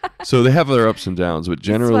 So they have their ups and downs, but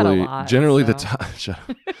generally the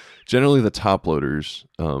top loaders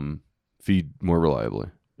feed more reliably.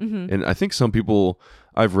 And I think some people,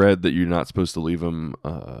 I've read that you're not supposed to leave them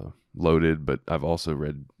loaded, but I've also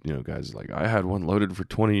read, guys like, I had one loaded for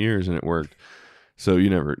 20 years and it worked. So you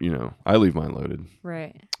never, I leave mine loaded.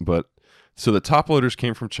 Right. But so the top loaders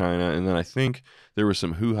came from China, and then I think there was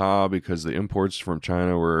some hoo-ha because the imports from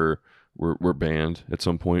China were banned at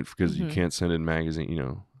some point because you can't send in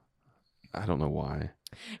magazine, I don't know why.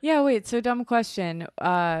 Yeah, wait, so dumb question.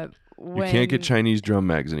 You can't get Chinese drum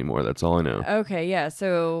mags anymore. That's all I know. Okay, yeah.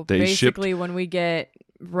 So basically when we get,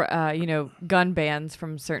 gun bans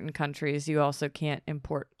from certain countries, you also can't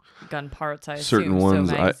import gun parts, I certain assume.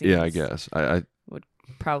 Ones, I guess. I would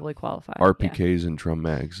probably qualify. RPKs and drum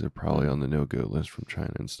mags, they're probably on the no-go list from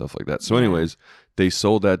China and stuff like that. So anyways, they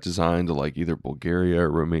sold that design to like either Bulgaria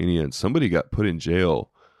or Romania, and somebody got put in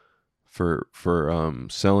jail for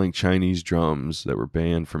selling Chinese drums that were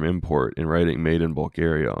banned from import and writing "Made in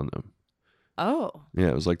Bulgaria" on them. Oh. Yeah,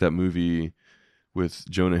 it was like that movie with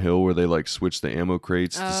Jonah Hill where they like switched the ammo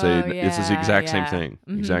crates to say it's the exact same thing.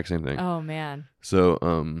 Exact same thing. Oh man.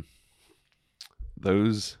 So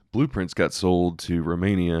those blueprints got sold to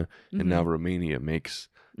Romania, and now Romania makes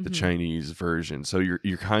the Chinese version. So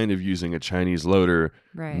you're kind of using a Chinese loader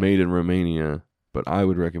made in Romania, but I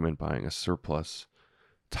would recommend buying a surplus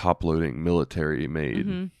top-loading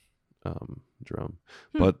military-made drum.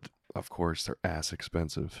 But of course, they're ass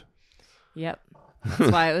expensive. Yep.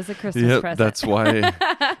 That's why it was a Christmas present. That's why.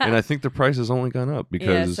 And I think the price has only gone up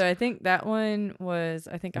because. Yeah, so I think that one was,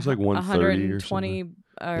 it was like 130 120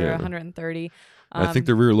 or 130. I think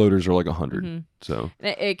the rear loaders are like 100. So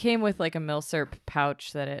it came with like a Milsurp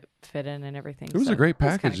pouch that it fit in and everything. It was a great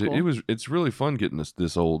package. Cool. It's really fun getting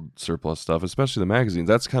this old surplus stuff, especially the magazines.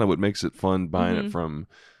 That's kind of what makes it fun buying it from,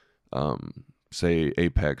 say,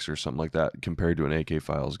 Apex or something like that, compared to an AK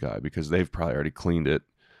Files guy, because they've probably already cleaned it.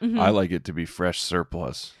 I like it to be fresh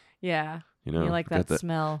surplus. Yeah. You like that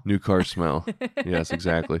smell. New car smell. Yes,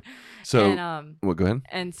 exactly. So, well, go ahead.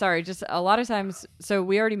 And sorry, just a lot of times, so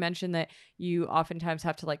we already mentioned that you oftentimes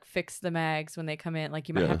have to like fix the mags when they come in. Like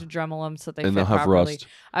you might have to Dremel them so they fit they'll have properly. Rust.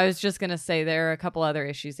 I was just going to say there are a couple other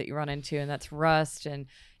issues that you run into, and that's rust, and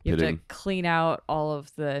you have to clean out all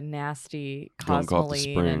of the nasty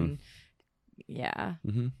cosmoline. And yeah.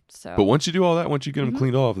 So, but once you do all that, once you get them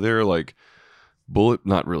cleaned off, they're like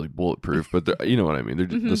not really bulletproof, but you know what I mean.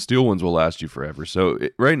 The steel ones will last you forever. So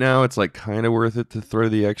right now it's like kind of worth it to throw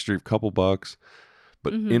the extra couple bucks.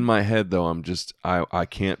 But in my head though, I'm just, I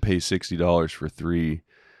can't pay $60 for 3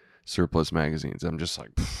 surplus magazines. I'm just like,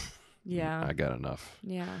 I got enough.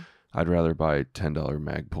 Yeah. I'd rather buy $10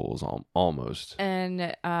 Magpuls almost.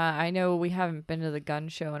 And I know we haven't been to the gun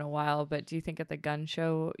show in a while, but do you think at the gun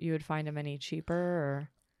show you would find them any cheaper? Or?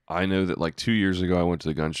 I know that like 2 years ago I went to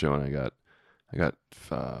the gun show and I got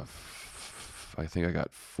I think I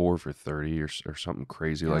got 4 for $30 or something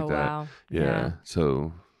crazy like that. Wow. Yeah.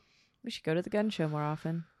 So we should go to the gun show more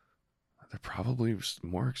often. They're probably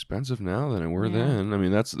more expensive now than they were then. I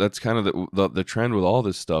mean, that's kind of the trend with all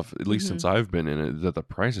this stuff, at least since I've been in it, that the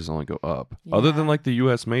prices only go up. Yeah. Other than like the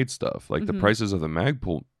US made stuff, like the prices of the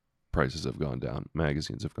Magpul prices have gone down,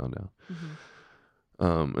 magazines have gone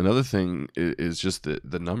down. Another thing is just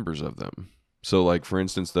the numbers of them. So like, for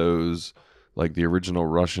instance, those like the original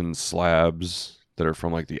Russian slabs that are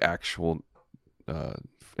from like the actual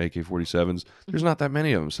AK-47s, there's not that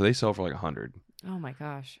many of them, so they sell for like 100. Oh my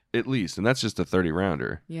gosh. At least, and that's just a 30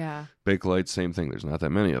 rounder. Yeah. Bakelite, same thing. There's not that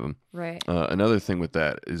many of them. Right. Another thing with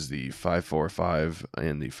that is the 5.45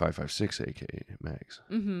 and the 5.56 AK mags.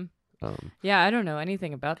 Mm-hmm. Yeah, I don't know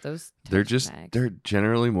anything about those. They're mags.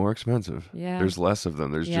 generally more expensive. Yeah. There's less of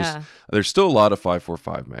them. There's still a lot of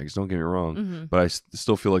 5.45 mags. Don't get me wrong, but I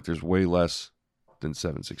still feel like there's way less than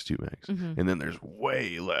 7.62 mags, and then there's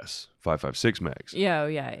way less 5.56 mags. Yeah,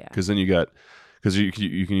 yeah. Because then you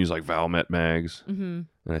can use like Valmet mags, and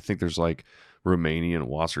I think there's like Romanian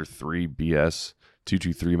Wasser 3 BS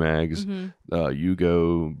 223 mags,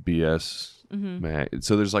 Yugo BS mag.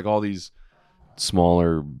 So there's like all these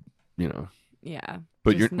smaller. Yeah,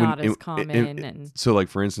 but you're not as common. And so, like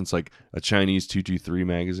for instance, like a Chinese 223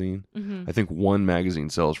 magazine, I think one magazine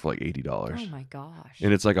sells for like $80. Oh my gosh!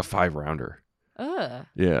 And it's like a 5 rounder. Ugh.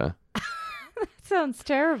 Yeah. That sounds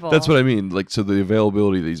terrible. That's what I mean. Like, so the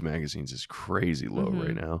availability of these magazines is crazy low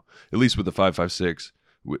right now. At least with the 5.56,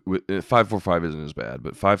 5.45 isn't as bad,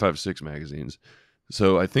 but 5.56 magazines.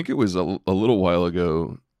 So I think it was a little while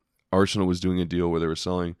ago, Arsenal was doing a deal where they were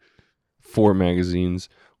selling 4 magazines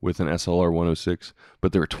with an SLR 106,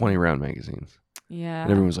 but they were 20 round magazines. Yeah. And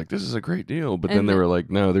everyone was like, this is a great deal. But then they were like,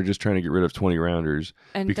 no, they're just trying to get rid of 20 rounders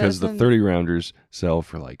because the 30 rounders sell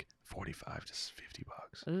for like 45 to 50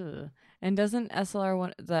 bucks. Ugh. And doesn't the SLR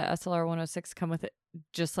 106 come with it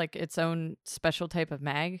just like its own special type of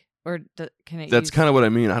mag? Or can it That's kind of what I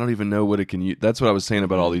mean. I don't even know what it can use. That's what I was saying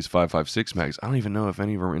about all these 5.56 mags. I don't even know if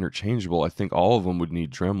any of them are interchangeable. I think all of them would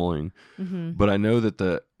need dremeling. But I know that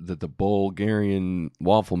the Bulgarian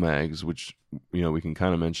waffle mags, which we can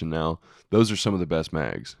kind of mention now, those are some of the best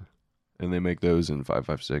mags. And they make those in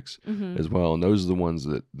 5.56 as well. And those are the ones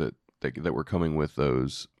that were coming with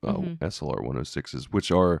those SLR 106s,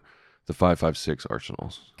 which are the 5.56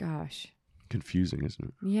 Arsenals. Gosh. Confusing, isn't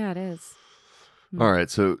it? Yeah, it is. All right,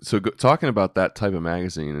 so talking about that type of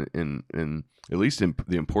magazine and at least in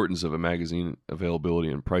the importance of a magazine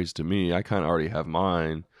availability and price to me, I kind of already have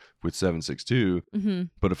mine with 7.62.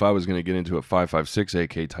 But if I was going to get into a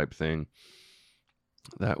 5.56 AK type thing,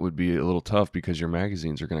 that would be a little tough because your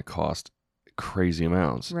magazines are going to cost crazy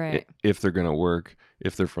amounts, right? If they're going to work,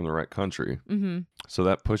 if they're from the right country. So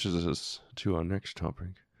that pushes us to our next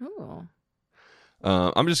topic. Oh.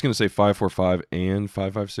 I'm just going to say 5.45 and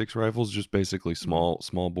 5.56 rifles, just basically small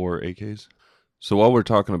bore AKs. So while we're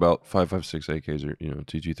talking about 5.56 AKs or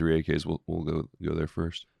 223 AKs, we'll go there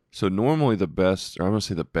first. So normally the best, or I'm going to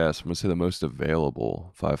say the best, I'm going to say the most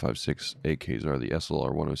available 5.56 AKs are the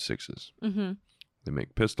SLR 106s. They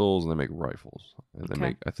make pistols and they make rifles.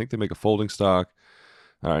 And I think they make a folding stock.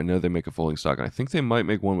 I know they make a folding stock, and I think they might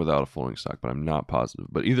make one without a folding stock, but I'm not positive.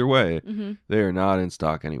 But either way, they are not in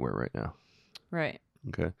stock anywhere right now. Right.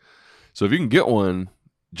 Okay. So if you can get one,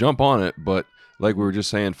 jump on it. But like we were just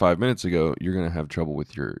saying 5 minutes ago, you're going to have trouble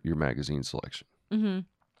with your magazine selection.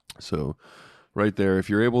 So right there, if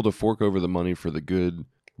you're able to fork over the money for the good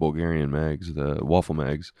Bulgarian mags, the waffle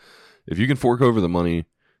mags, if you can fork over the money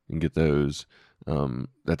and get those,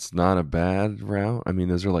 that's not a bad route. I mean,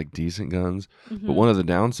 those are like decent guns. But one of the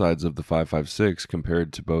downsides of the 5.56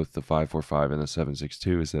 compared to both the 5.45 and the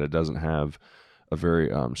 7.62 is that it doesn't have a very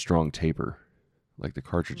strong taper. Like the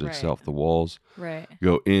cartridge itself, the walls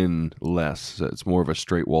go in less. So it's more of a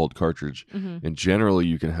straight-walled cartridge. And generally,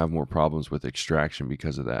 you can have more problems with extraction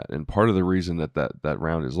because of that. And part of the reason that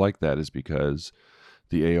round is like that is because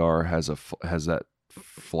the AR has that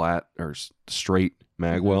flat or straight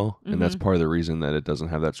mag well, and that's part of the reason that it doesn't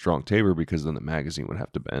have that strong taper, because then the magazine would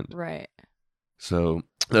have to bend. Right. So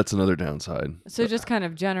that's another downside. So just kind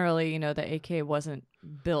of generally, the AK wasn't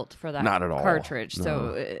built for that not at all. cartridge. No.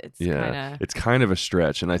 So it's kind of a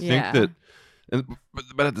stretch. And I think that,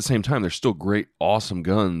 but at the same time, they're still great, awesome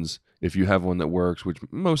guns. If you have one that works, which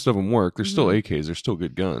most of them work, they're still AKs. They're still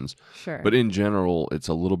good guns. Sure. But in general, it's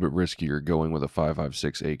a little bit riskier going with a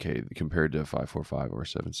 5.56 AK compared to a 5.45 or a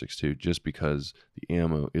 7.62, just because the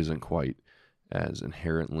ammo isn't quite as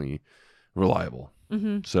inherently reliable.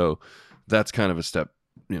 So that's kind of a step,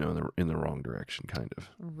 in the wrong direction, kind of.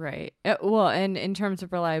 Right. Well, and in terms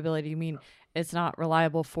of reliability, you mean it's not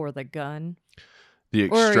reliable for the gun?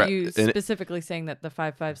 Or are you specifically saying that the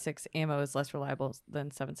 5.56 ammo is less reliable than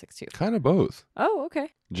 7.62? Kind of both. Oh,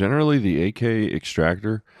 okay. Generally, the AK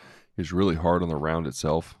extractor is really hard on the round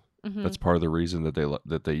itself. That's part of the reason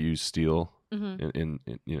that they use steel in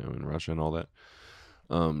Russia and all that.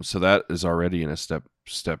 So that is already in a step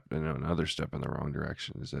another step in the wrong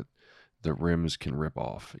direction, is that the rims can rip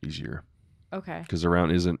off easier. Okay. Because the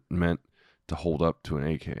round isn't meant to hold up to an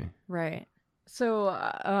AK. Right.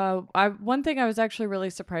 So one thing I was actually really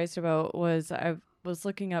surprised about was I was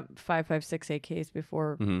looking up 5.56 AKs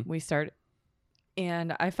before we started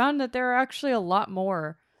And I found that there are actually a lot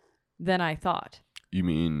more than I thought. You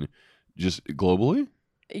mean just globally?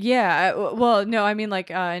 Yeah. Well, no, I mean like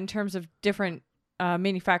in terms of different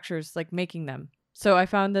manufacturers like making them. So I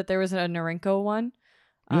found that there was a Norinco one.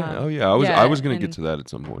 Yeah. I was going to get to that at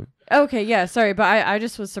some point. Okay. Yeah. Sorry. But I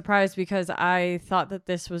just was surprised because I thought that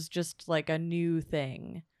this was just like a new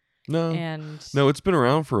thing. No, it's been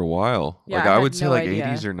around for a while. Yeah, like I would say no like idea.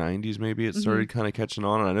 80s or 90s maybe it started kind of catching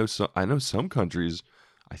on. And I know some countries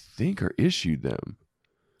I think are issued them.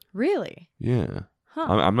 Really? Yeah. Huh.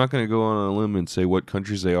 I'm not going to go on a limb and say what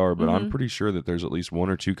countries they are, but I'm pretty sure that there's at least 1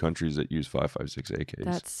 or 2 countries that use 5.56 AKs.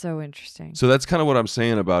 That's so interesting. So that's kind of what I'm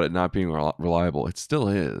saying about it not being reliable. It still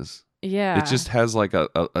is. Yeah. It just has like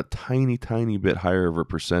a tiny, tiny bit higher of a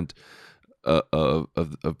percent of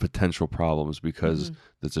potential problems because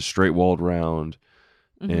it's a straight walled round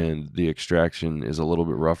and the extraction is a little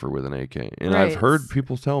bit rougher with an AK. And I've heard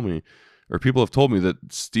people tell me, or people have told me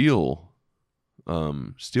that steel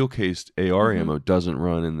cased AR ammo doesn't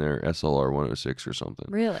run in their SLR 106 or something.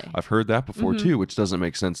 Really? I've heard that before too, which doesn't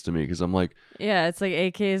make sense to me because I'm like, yeah, it's like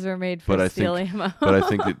AKs are made for steel ammo. But I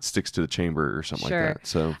think it sticks to the chamber or something like that.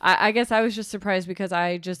 So I guess I was just surprised because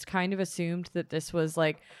I just kind of assumed that this was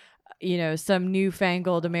like, you know, some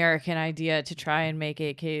newfangled American idea to try and make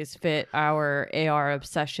AKs fit our AR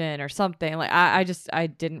obsession or something. Like I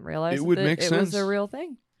didn't realize it would make sense. It was a real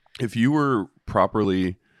thing. If you were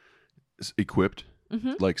properly equipped,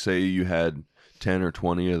 like say you had 10 or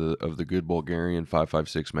 20 of the good Bulgarian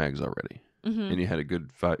 5.56 mags already, and you had a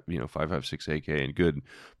good 5.56 AK and good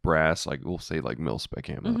brass, like we'll say like mil spec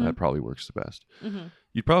ammo, that probably works the best.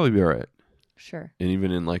 You'd probably be all right. Sure. And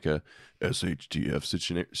even in like a SHTF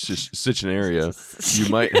area, you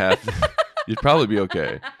might have, you'd probably be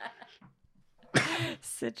okay.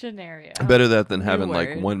 Scenario. Better that than having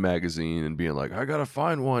like one magazine and being like, I gotta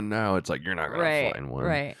find one now. It's like you're not gonna find one.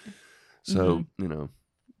 Right. So you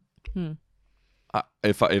know,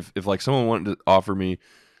 if like someone wanted to offer me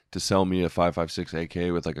to sell me a 5.56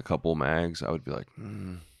 AK with like a couple mags, I would be like,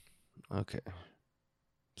 okay.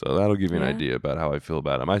 So that'll give you an idea about how I feel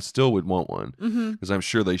about them. I still would want one because I'm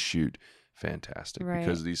sure they shoot fantastic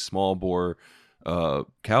because these small bore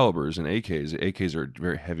calibers and AKs are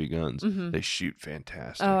very heavy guns. They shoot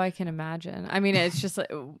fantastic. Oh, I can imagine. I mean, it's just like,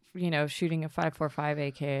 you know, shooting a 5.45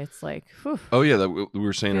 AK. It's like, whew. Oh yeah, we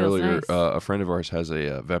were saying earlier. Nice. A friend of ours has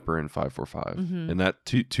a Veperin 5.45, and that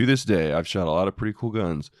to this day, I've shot a lot of pretty cool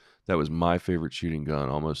guns. That was my favorite shooting gun,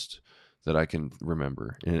 almost that I can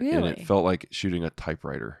remember, and it felt like shooting a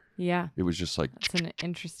typewriter. Yeah, it was just like that's an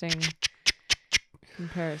interesting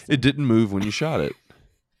comparison. It didn't move when you shot it.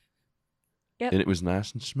 Yep. And it was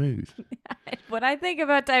nice and smooth. When I think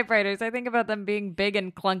about typewriters, I think about them being big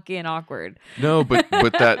and clunky and awkward. No, but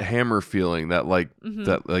that hammer feeling, that like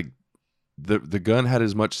that like the gun had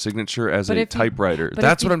as much signature as a typewriter.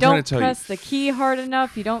 That's what I'm trying to tell you. If you don't press the key hard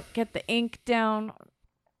enough, you don't get the ink down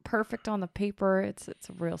perfect on the paper. It's a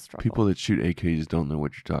real struggle. People that shoot AKs don't know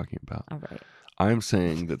what you're talking about. All right. I'm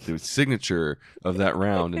saying that the signature of that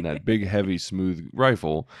round in that big, heavy, smooth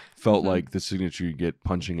rifle felt like the signature you get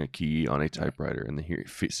punching a key on a typewriter and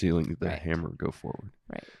feeling the hammer go forward.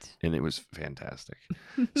 Right. And it was fantastic.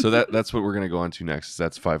 So that's what we're going to go on to next.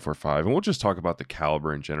 That's 5.45. And we'll just talk about the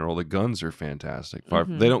caliber in general. The guns are fantastic.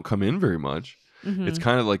 They don't come in very much. It's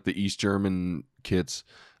kind of like the East German kits.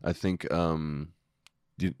 I think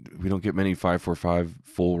we don't get many 5.45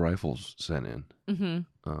 full rifles sent in.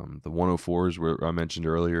 The 104s where I mentioned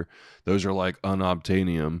earlier, those are like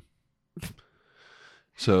unobtainium.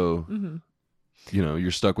 So, you know,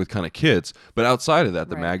 you're stuck with kind of kits. But outside of that,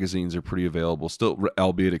 the magazines are pretty available. Still,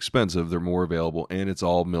 albeit expensive, they're more available. And it's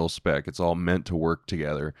all mil spec. It's all meant to work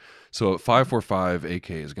together. So a 5.45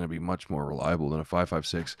 AK is going to be much more reliable than a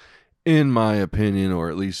 5.56, in my opinion, or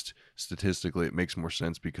at least statistically, it makes more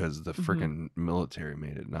sense because the freaking military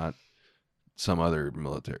made it, not some other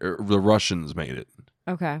military. The Russians made it.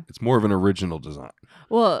 Okay. It's more of an original design.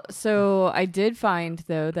 Well, so I did find,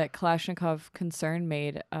 though, that Kalashnikov Concern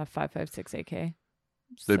made a 5.56 AK.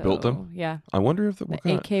 They built them? Yeah. I wonder if... The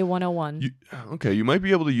AK-101. Okay, you might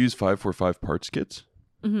be able to use 5.45 parts kits,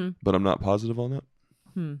 but I'm not positive on that.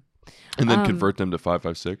 And then convert them to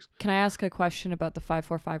 5.56. Can I ask a question about the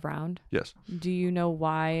 5.45 round? Yes. Do you know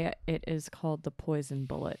why it is called the poison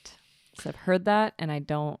bullet? Because I've heard that, and I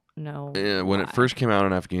don't know Yeah, when it first came out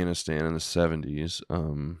in Afghanistan in the 70s,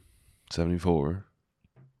 74,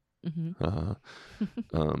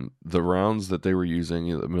 the rounds that they were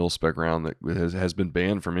using, the mil-spec round that has been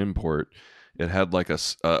banned from import, it had like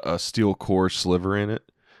a steel core sliver in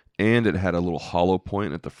it, and it had a little hollow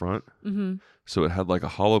point at the front. So it had like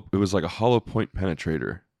it was like a hollow point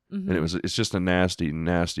penetrator. and it's just a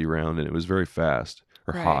nasty round, and it was very fast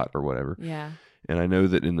or hot or whatever. Yeah. And I know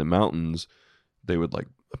that in the mountains, they would like,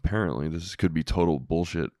 apparently this could be total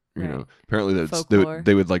bullshit. You know, apparently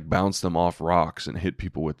they would like bounce them off rocks and hit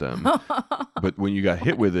people with them. But when you got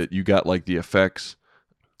hit with it, you got like the effects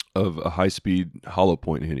of a high-speed hollow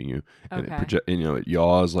point hitting you, and it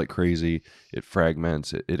yaws like crazy, it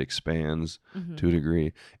fragments, it expands to a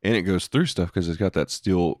degree, and it goes through stuff because it's got that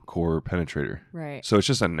steel core penetrator. Right. So it's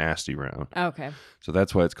just a nasty round. Okay. So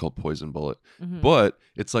that's why it's called poison bullet. But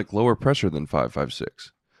it's like lower pressure than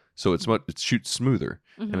 5.56, so it shoots smoother,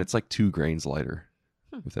 and it's like 2 grains lighter,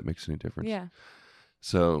 if that makes any difference. Yeah.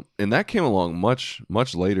 So, and that came along much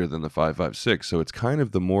later than the 5.56, so it's kind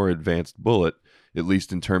of the more advanced bullet, at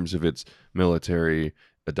least in terms of its military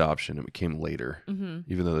adoption. It came later,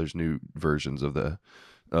 even though there's new versions of the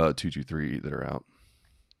 223 that are out.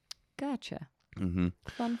 Gotcha.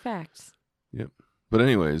 Fun facts. Yep. But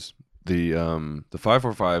anyways, the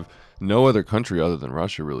 5.45, no other country other than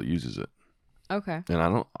Russia really uses it. Okay.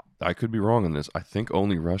 And I could be wrong on this. I think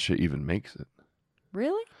only Russia even makes it.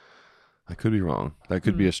 Really? I could be wrong. That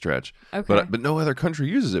could be a stretch. Okay. But no other country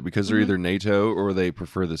uses it because they're either NATO or they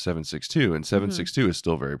prefer the 7.62, and 7.62 is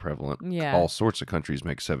still very prevalent. Yeah. All sorts of countries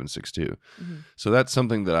make 7.62. So that's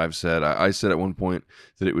something that I've said. I said at one point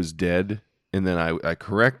that it was dead, and then I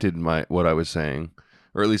corrected what I was saying,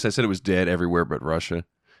 or at least I said it was dead everywhere but Russia,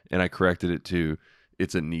 and I corrected it to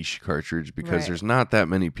it's a niche cartridge because there's not that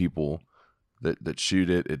many people that shoot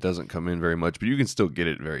it. It doesn't come in very much, but you can still get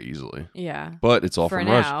it very easily. Yeah. But it's all from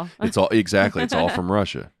Russia. It's all from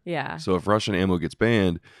Russia. Yeah. So if Russian ammo gets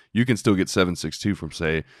banned, you can still get 7.62 from,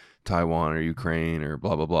 say, Taiwan or Ukraine or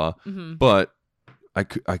blah blah blah. But I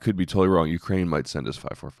could be totally wrong. Ukraine might send us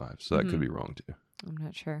 5.45, so that could be wrong too. I'm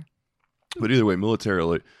not sure. But either way,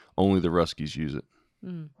 militarily, only the Ruskies use it.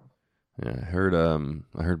 Yeah,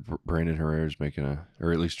 I heard Brandon Herrera's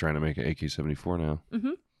or at least trying to make an AK-74 now.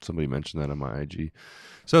 Somebody mentioned that on my IG.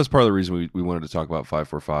 So that's part of the reason we wanted to talk about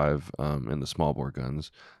 5.45 and the small bore guns.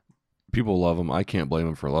 People love them. I can't blame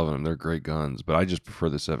them for loving them. They're great guns, but I just prefer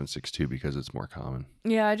the 7.62 because it's more common.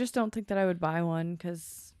 Yeah, I just don't think that I would buy one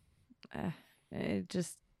because I think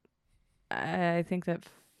that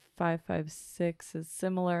 5.56 is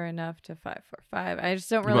similar enough to 5.45. I just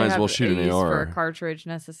don't really have a use for a cartridge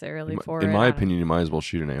necessarily for it. In my opinion, you might as well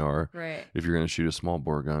shoot an AR right. if you're going to shoot a small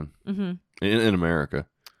bore gun in America.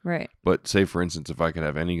 Right. But say, for instance, if I could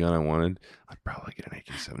have any gun I wanted, I'd probably get an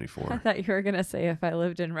AK-74. I thought you were going to say if I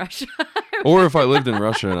lived in Russia. Or if I lived in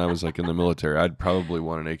Russia and I was like in the military, I'd probably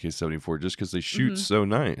want an AK-74 just because they shoot so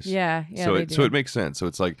nice. Yeah. So it makes sense. So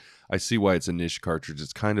it's like, I see why it's a niche cartridge.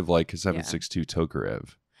 It's kind of like a 7.62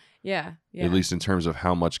 Tokarev. Yeah. At least in terms of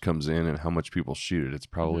how much comes in and how much people shoot it, it's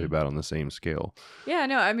probably about on the same scale. Yeah,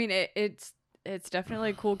 no, I mean, it's definitely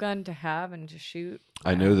a cool gun to have and to shoot.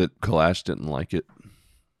 I know that Kalash didn't like it.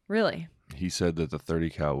 Really? He said that the 30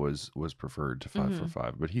 cal was preferred to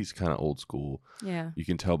 5.45, but he's kind of old school. Yeah. You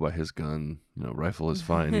can tell by his gun, rifle is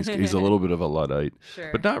fine. He's a little bit of a Luddite,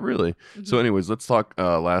 but not really. So anyways, let's talk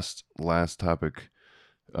last topic,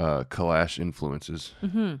 Kalash influences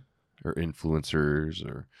or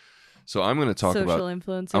influencers so I'm going to talk social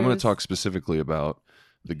influencers. I'm going to talk specifically about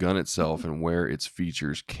the gun itself and where its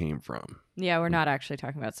features came from. Yeah, we're not actually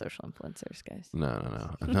talking about social influencers, guys.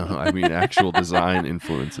 No. I mean actual design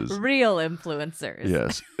influences. Real influencers.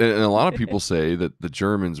 Yes. And a lot of people say that the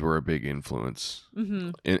Germans were a big influence.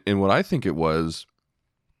 And what I think it was,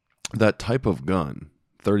 that type of gun,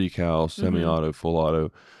 30 cal, semi-auto, full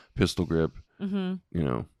auto, pistol grip,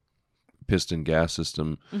 piston gas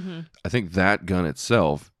system. I think that gun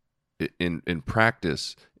itself, in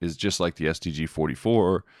practice, is just like the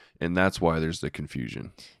STG-44, and that's why there's the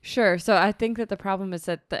confusion. Sure. So I think that the problem is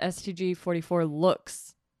that the STG-44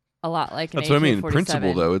 looks a lot like an AK-47. That's what I mean. In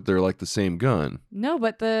principle, though, they're like the same gun. No,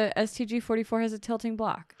 but the STG-44 has a tilting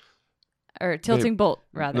block. Or tilting bolt,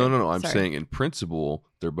 rather. No. I'm saying in principle,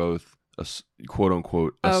 they're both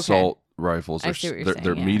quote-unquote assault rifles.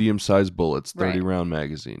 They're medium-sized bullets, 30-round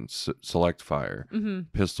magazines, select fire,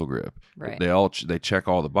 pistol grip. Right. They check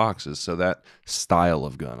all the boxes. So that style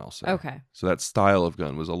of gun, I'll say. Okay. So that style of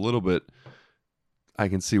gun was a little bit. I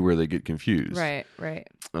can see where they get confused. Right.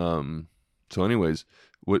 So, anyways,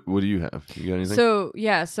 what do you have? You got anything?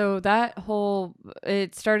 So that whole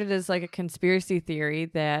it started as like a conspiracy theory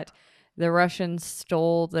that the Russians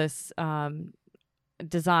stole this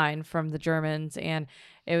design from the Germans, and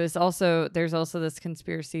there's also this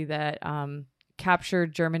conspiracy that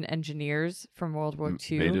captured German engineers from World War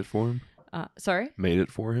II. Made it for him? Sorry? Made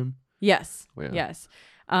it for him? Yes. Yeah. Yes.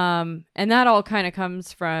 And that all kind of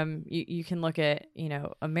comes from, you can look at,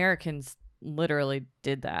 Americans literally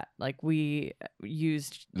did that. Like we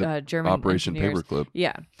used The German Operation engineers. Paperclip.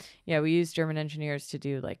 Yeah, we used German engineers to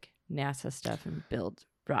do like NASA stuff and build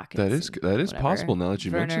rockets. That is possible now that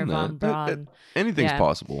you mention that. Anything's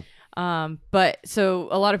possible. But so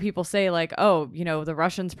a lot of people say like, oh, the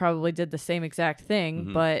Russians probably did the same exact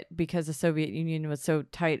thing, but because the Soviet Union was so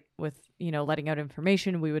tight with, letting out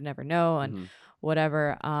information, we would never know and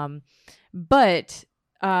whatever. But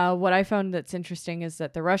what I found that's interesting is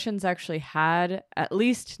that the Russians actually had at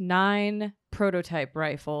least 9 prototype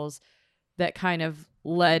rifles that kind of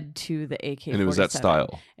led to the AK-47. And it was that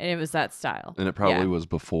style. And it probably was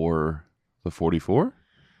before the 44?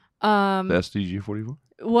 The STG 44?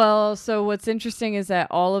 Well, so what's interesting is that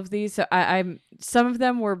all of these, some of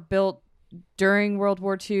them were built during World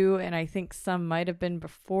War II, and I think some might have been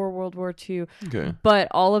before World War II. Okay. But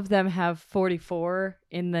all of them have 44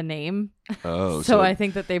 in the name. Oh, so I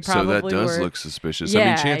think that they probably So that does look suspicious. I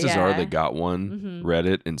mean, chances are they got one, read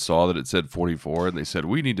it, and saw that it said 44, and they said,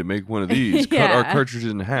 we need to make one of these. Cut our cartridges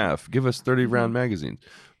in half. Give us 30-round magazines.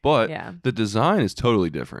 But the design is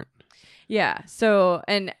totally different. Yeah. So,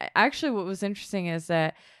 and actually what was interesting is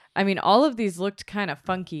that, I mean, all of these looked kind of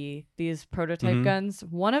funky, these prototype guns.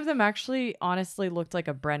 One of them actually honestly looked like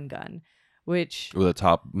a Bren gun, which... With a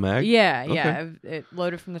top mag? Yeah, okay. Yeah. It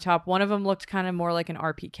loaded from the top. One of them looked kind of more like an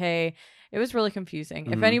RPK. It was really confusing.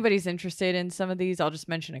 If anybody's interested in some of these, I'll just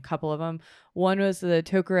mention a couple of them. One was the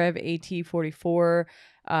Tokarev AT-44.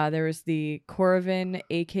 There was the Korovin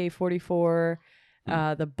AK-44.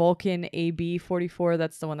 The Balkan AB-44,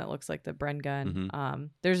 that's the one that looks like the Bren gun.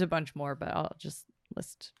 There's a bunch more, but I'll just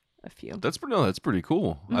list a few. That's pretty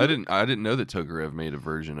cool. I didn't know that Tokarev made a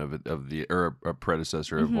version of it, or a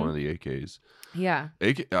predecessor of one of the AKs. Yeah.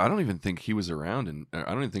 I don't even think he was around, and I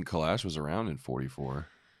don't even think Kalash was around in 44.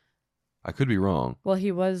 I could be wrong. Well,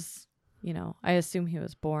 he was, I assume he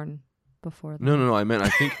was born before that. No.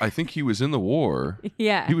 I think he was in the war.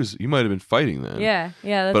 Yeah. He might have been fighting then. Yeah.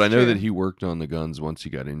 That's but I know true. that he worked on the guns once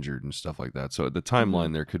he got injured and stuff like that. So the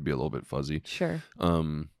timeline there could be a little bit fuzzy. Sure.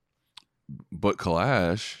 But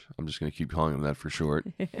Kalash, I'm just going to keep calling him that for short.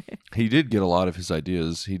 He did get a lot of his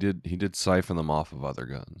ideas. He did siphon them off of other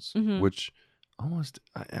guns, which almost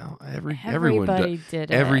everybody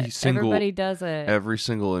did it. Everybody does it. Every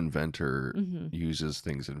single inventor uses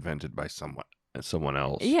things invented by someone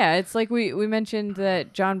else. Yeah, it's like we mentioned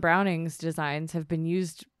that John Browning's designs have been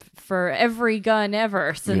used for every gun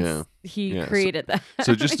ever since he created them.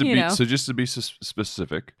 So just to be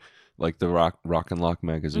specific, like the Rock and Lock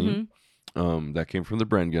magazine, that came from the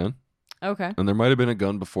Bren gun. Okay. And there might have been a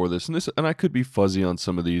gun before this, and I could be fuzzy on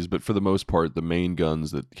some of these, but for the most part, the main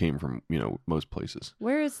guns that came from most places.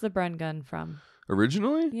 Where is the Bren gun from?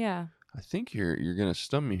 Originally? Yeah. I think you're gonna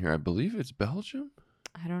stump me here. I believe it's Belgium.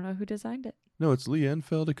 I don't know who designed it. No, it's Lee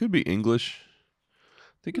Enfeld. It could be English.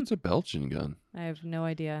 I think it's a Belgian gun. I have no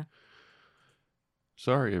idea.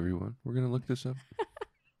 Sorry, everyone. We're gonna look this up.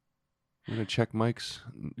 We're gonna check Mike's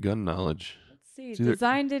gun knowledge. Let's see.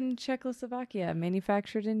 Designed in Czechoslovakia,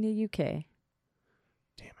 manufactured in the UK.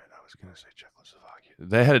 Damn it! I was gonna say Czechoslovakia.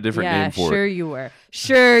 They had a different name for it. Sure you were.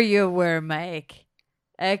 Sure you were, Mike.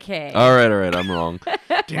 Okay. All right. I'm wrong.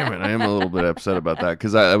 Damn it. I am a little bit upset about that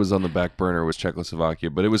because I was on the back burner with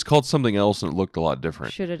Czechoslovakia, but it was called something else and it looked a lot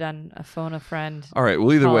different. Should have done a phone a friend. All right.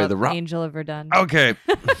 Well, either way, the Angel of Verdun. Okay.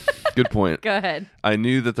 Good point. Go ahead. I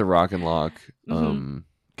knew that the Rock and Lock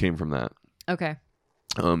came from that. Okay.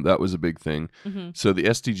 That was a big thing. So the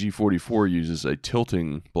STG 44 uses a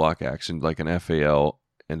tilting block action like an FAL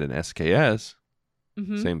and an SKS.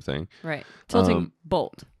 Same thing. Right. Tilting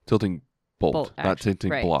bolt. Tilting bolt not tilting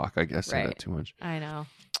block. I guess I said that too much. I know.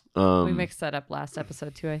 We mixed that up last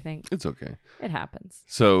episode too, I think. It's okay. It happens.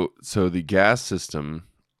 So the gas system,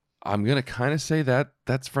 I'm gonna kind of say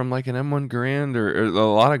that's from like an M1 Garand or a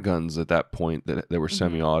lot of guns at that point that were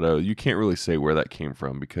semi-auto. You can't really say where that came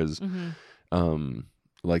from because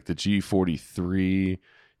like the G43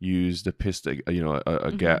 used a piston,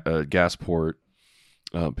 a gas port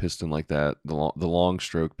piston like that. The long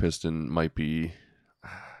stroke piston might be.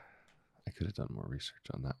 I could have done more research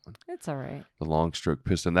on that one. It's all right. The long stroke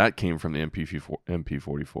piston that came from the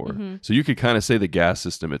MP44. So you could kind of say the gas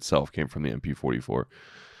system itself came from the MP44.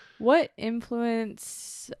 What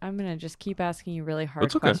influence? I'm gonna just keep asking you really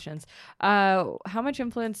hard questions. How much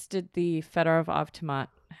influence did the Fedorov Automat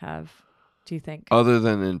have? Do you think? Other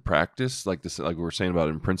than in practice, like this, like we were saying about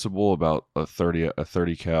in principle, about a 30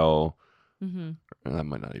 cal. That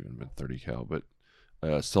might not even have been 30 cal, but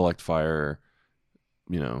select fire,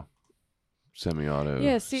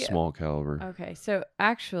 semi-auto, small caliber. Okay, so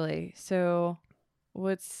actually,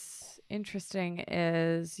 what's interesting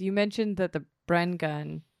is you mentioned that the Bren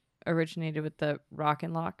gun originated with the rock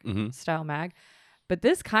and lock style mag. But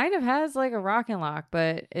this kind of has like a rock and lock,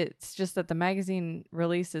 but it's just that the magazine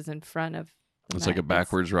release is in front of it's like a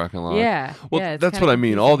backwards rock and lock. Yeah. Well, yeah, that's what I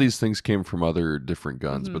mean. confusing. All these things came from other different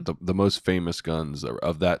guns, but the most famous guns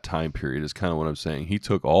of that time period is kind of what I'm saying. He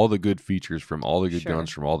took all the good features from all the good guns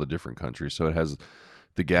from all the different countries. So it has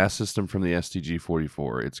the gas system from the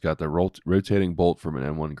STG-44. It's got the rotating bolt from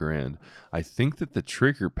an M1 Garand. I think that the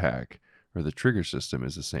trigger pack or the trigger system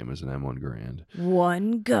is the same as an M1 Garand.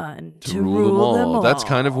 One gun to rule them all. That's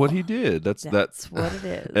kind of what he did. That's what it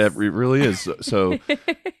is. It really is. So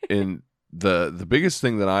in the biggest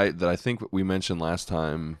thing that I think we mentioned last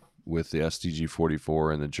time with the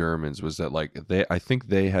STG-44 and the Germans was that like I think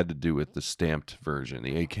they had to do with the stamped version,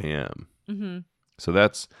 the AKM. Mm-hmm. So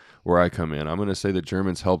that's where I come in. I'm going to say the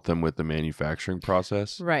Germans helped them with the manufacturing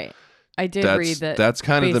process. Right. I did read that. That's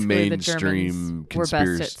kind of the mainstream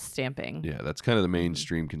conspiracy. We're best at stamping. Yeah, that's kind of the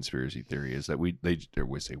mainstream conspiracy theory is that we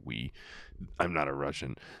say we. I'm not a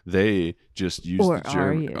Russian. They just use the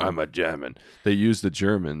German. I'm a German. They use the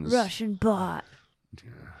Germans. Russian bot.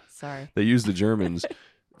 Sorry. They use the Germans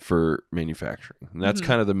for manufacturing. And that's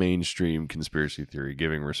kind of the mainstream conspiracy theory,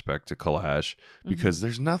 giving respect to Kalash, because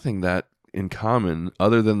there's nothing that in common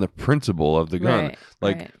other than the principle of the gun.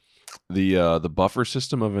 The buffer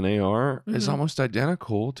system of an AR is almost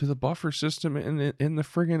identical to the buffer system in the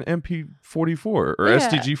friggin' MP44 or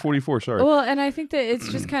STG-44. Sorry. Well, and I think that it's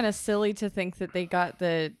just kind of silly to think that they got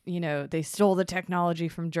they stole the technology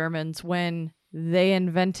from Germans when they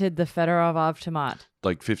invented the Fedorov Automat,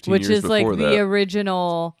 like 15 years before that. Which is like the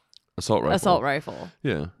original assault rifle.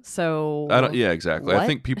 Yeah. So. Yeah, exactly. What? I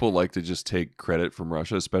think people like to just take credit from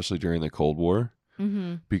Russia, especially during the Cold War.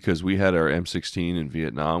 Because we had our M16 in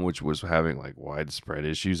Vietnam, which was having like widespread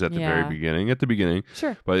issues at the very beginning. At the beginning,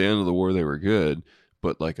 sure. By the end of the war, they were good,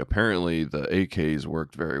 but like apparently the AKs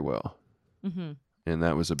worked very well, and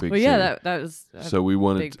that was a big. Well, yeah, that was. So we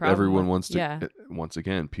wanted. Everyone wants to. Once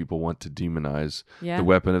again, people want to demonize the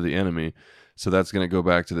weapon of the enemy. So that's going to go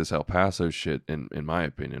back to this El Paso shit, in my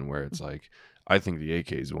opinion, where it's like. I think the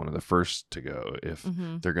AK is one of the first to go if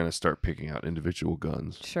they're going to start picking out individual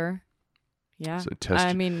guns. Sure. Yeah, so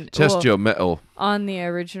test your metal. On the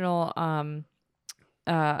original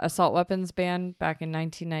assault weapons ban back in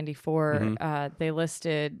 1994, they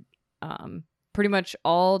listed pretty much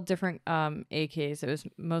all different AKs. It was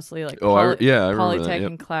mostly like Polytech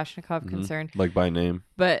and Kalashnikov concerned, like by name.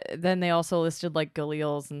 But then they also listed like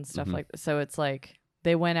Galils and stuff like that. So it's like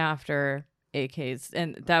they went after AKs,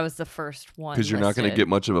 and that was the first one. Because you're not going to get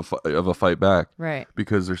much of a fight back, right?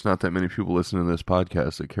 Because there's not that many people listening to this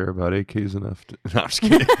podcast that care about AKs enough. No, I'm just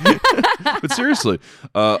kidding. But seriously,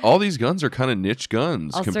 all these guns are kind of niche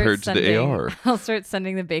guns compared to the AR. I'll start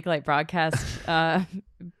sending the BAKELITE broadcast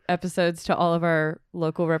episodes to all of our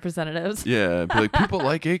local representatives. Yeah, be like, people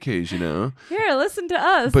like AKs, Here, listen to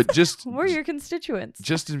us. But just we're your constituents.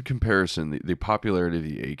 Just in comparison, the popularity of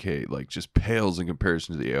the AK like just pales in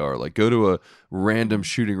comparison to the AR. Like go to a random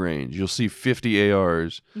shooting range, you'll see 50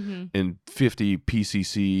 ARs and 50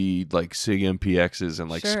 PCC like SIG MPXs and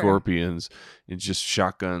like Scorpions and just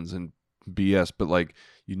shotguns and BS. But like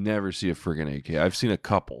you never see a friggin' AK. I've seen a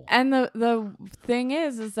couple. And the thing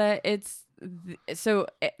is that it's. So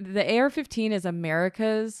the AR-15 is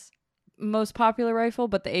America's most popular rifle,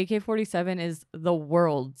 but the AK-47 is the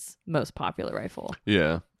world's most popular rifle.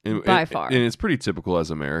 Yeah. By far. And it's pretty typical as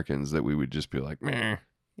Americans that we would just be like, meh,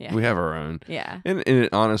 we have our own. Yeah. And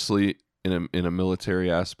it, honestly, in a military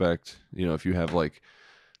aspect, if you have like,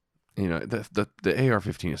 the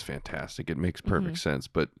AR-15 is fantastic. It makes perfect sense,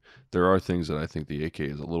 but there are things that I think the AK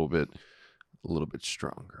is a little bit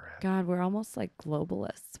stronger. God, we're almost like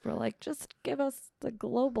globalists. We're like, just give us the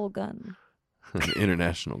global gun. The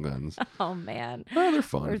international guns. Oh man, they're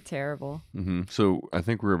fun. We're terrible. So I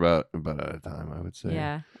think we're about out of time, I would say.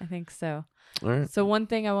 Yeah, I think so. All right. So one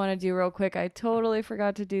thing I want to do real quick, I totally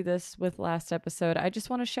forgot to do this with last episode. I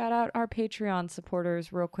just want to shout out our Patreon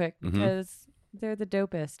supporters real quick because they're the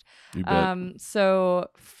dopest. You bet. So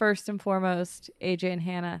first and foremost, AJ and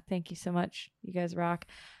Hannah, thank you so much. You guys rock.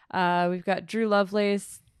 We've got Drew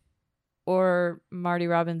Lovelace or Marty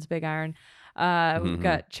Robbins Big Iron. We've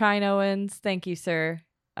got Chine Owens. Thank you, sir.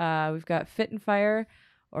 We've got Fit and Fire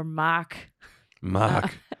or Mock.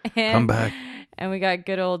 Come back. And we got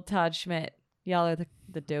good old Todd Schmidt. Y'all are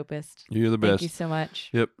the dopest. You're the best. Thank you so much.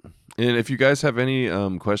 Yep. And if you guys have any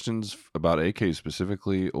questions about AK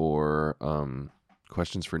specifically or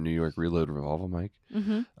questions for New York Reload Revolver Mike,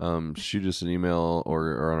 shoot us an email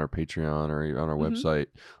or on our Patreon or on our website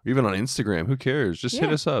or even on Instagram. Who cares? Just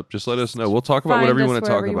hit us up. Just let us know. We'll talk about whatever you want to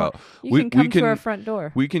talk about. You can come to our front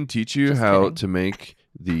door. We can teach you how to make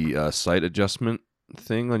sight adjustment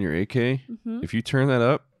thing on your AK. Mm-hmm. If you turn that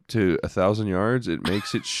up to 1,000 yards, it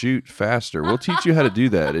makes it shoot faster. We'll teach you how to do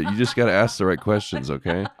that. You just got to ask the right questions,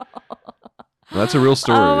 okay? That's a real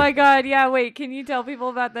story. Oh my God. Yeah. Wait, can you tell people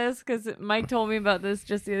about this? Because Mike told me about this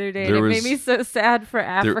just the other day. And it made me so sad for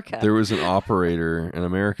Africa. There was an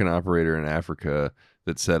American operator in Africa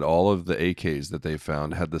that said all of the AKs that they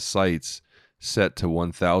found had the sights set to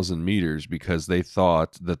 1,000 meters because they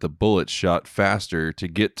thought that the bullets shot faster to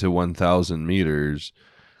get to 1,000 meters.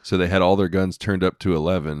 So they had all their guns turned up to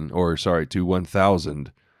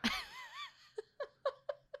 1,000.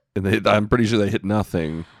 And I'm pretty sure they hit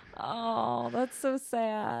nothing. Oh, that's so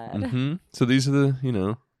sad. Mm-hmm. So these are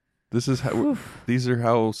these are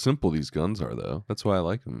how simple these guns are, though. That's why I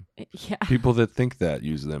like them. Yeah. People that think that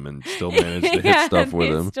use them and still manage to hit stuff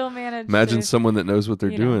with them. Still manage. Imagine someone that knows what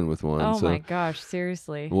they're doing with one. Oh my gosh,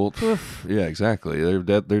 seriously. Well, yeah, exactly.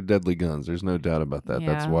 They're deadly guns. There's no doubt about that.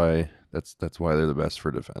 Yeah. That's why they're the best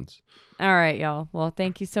for defense. All right, y'all. Well,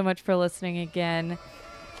 thank you so much for listening again,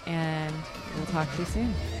 and we'll talk to you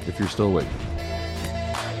soon. If you're still awake.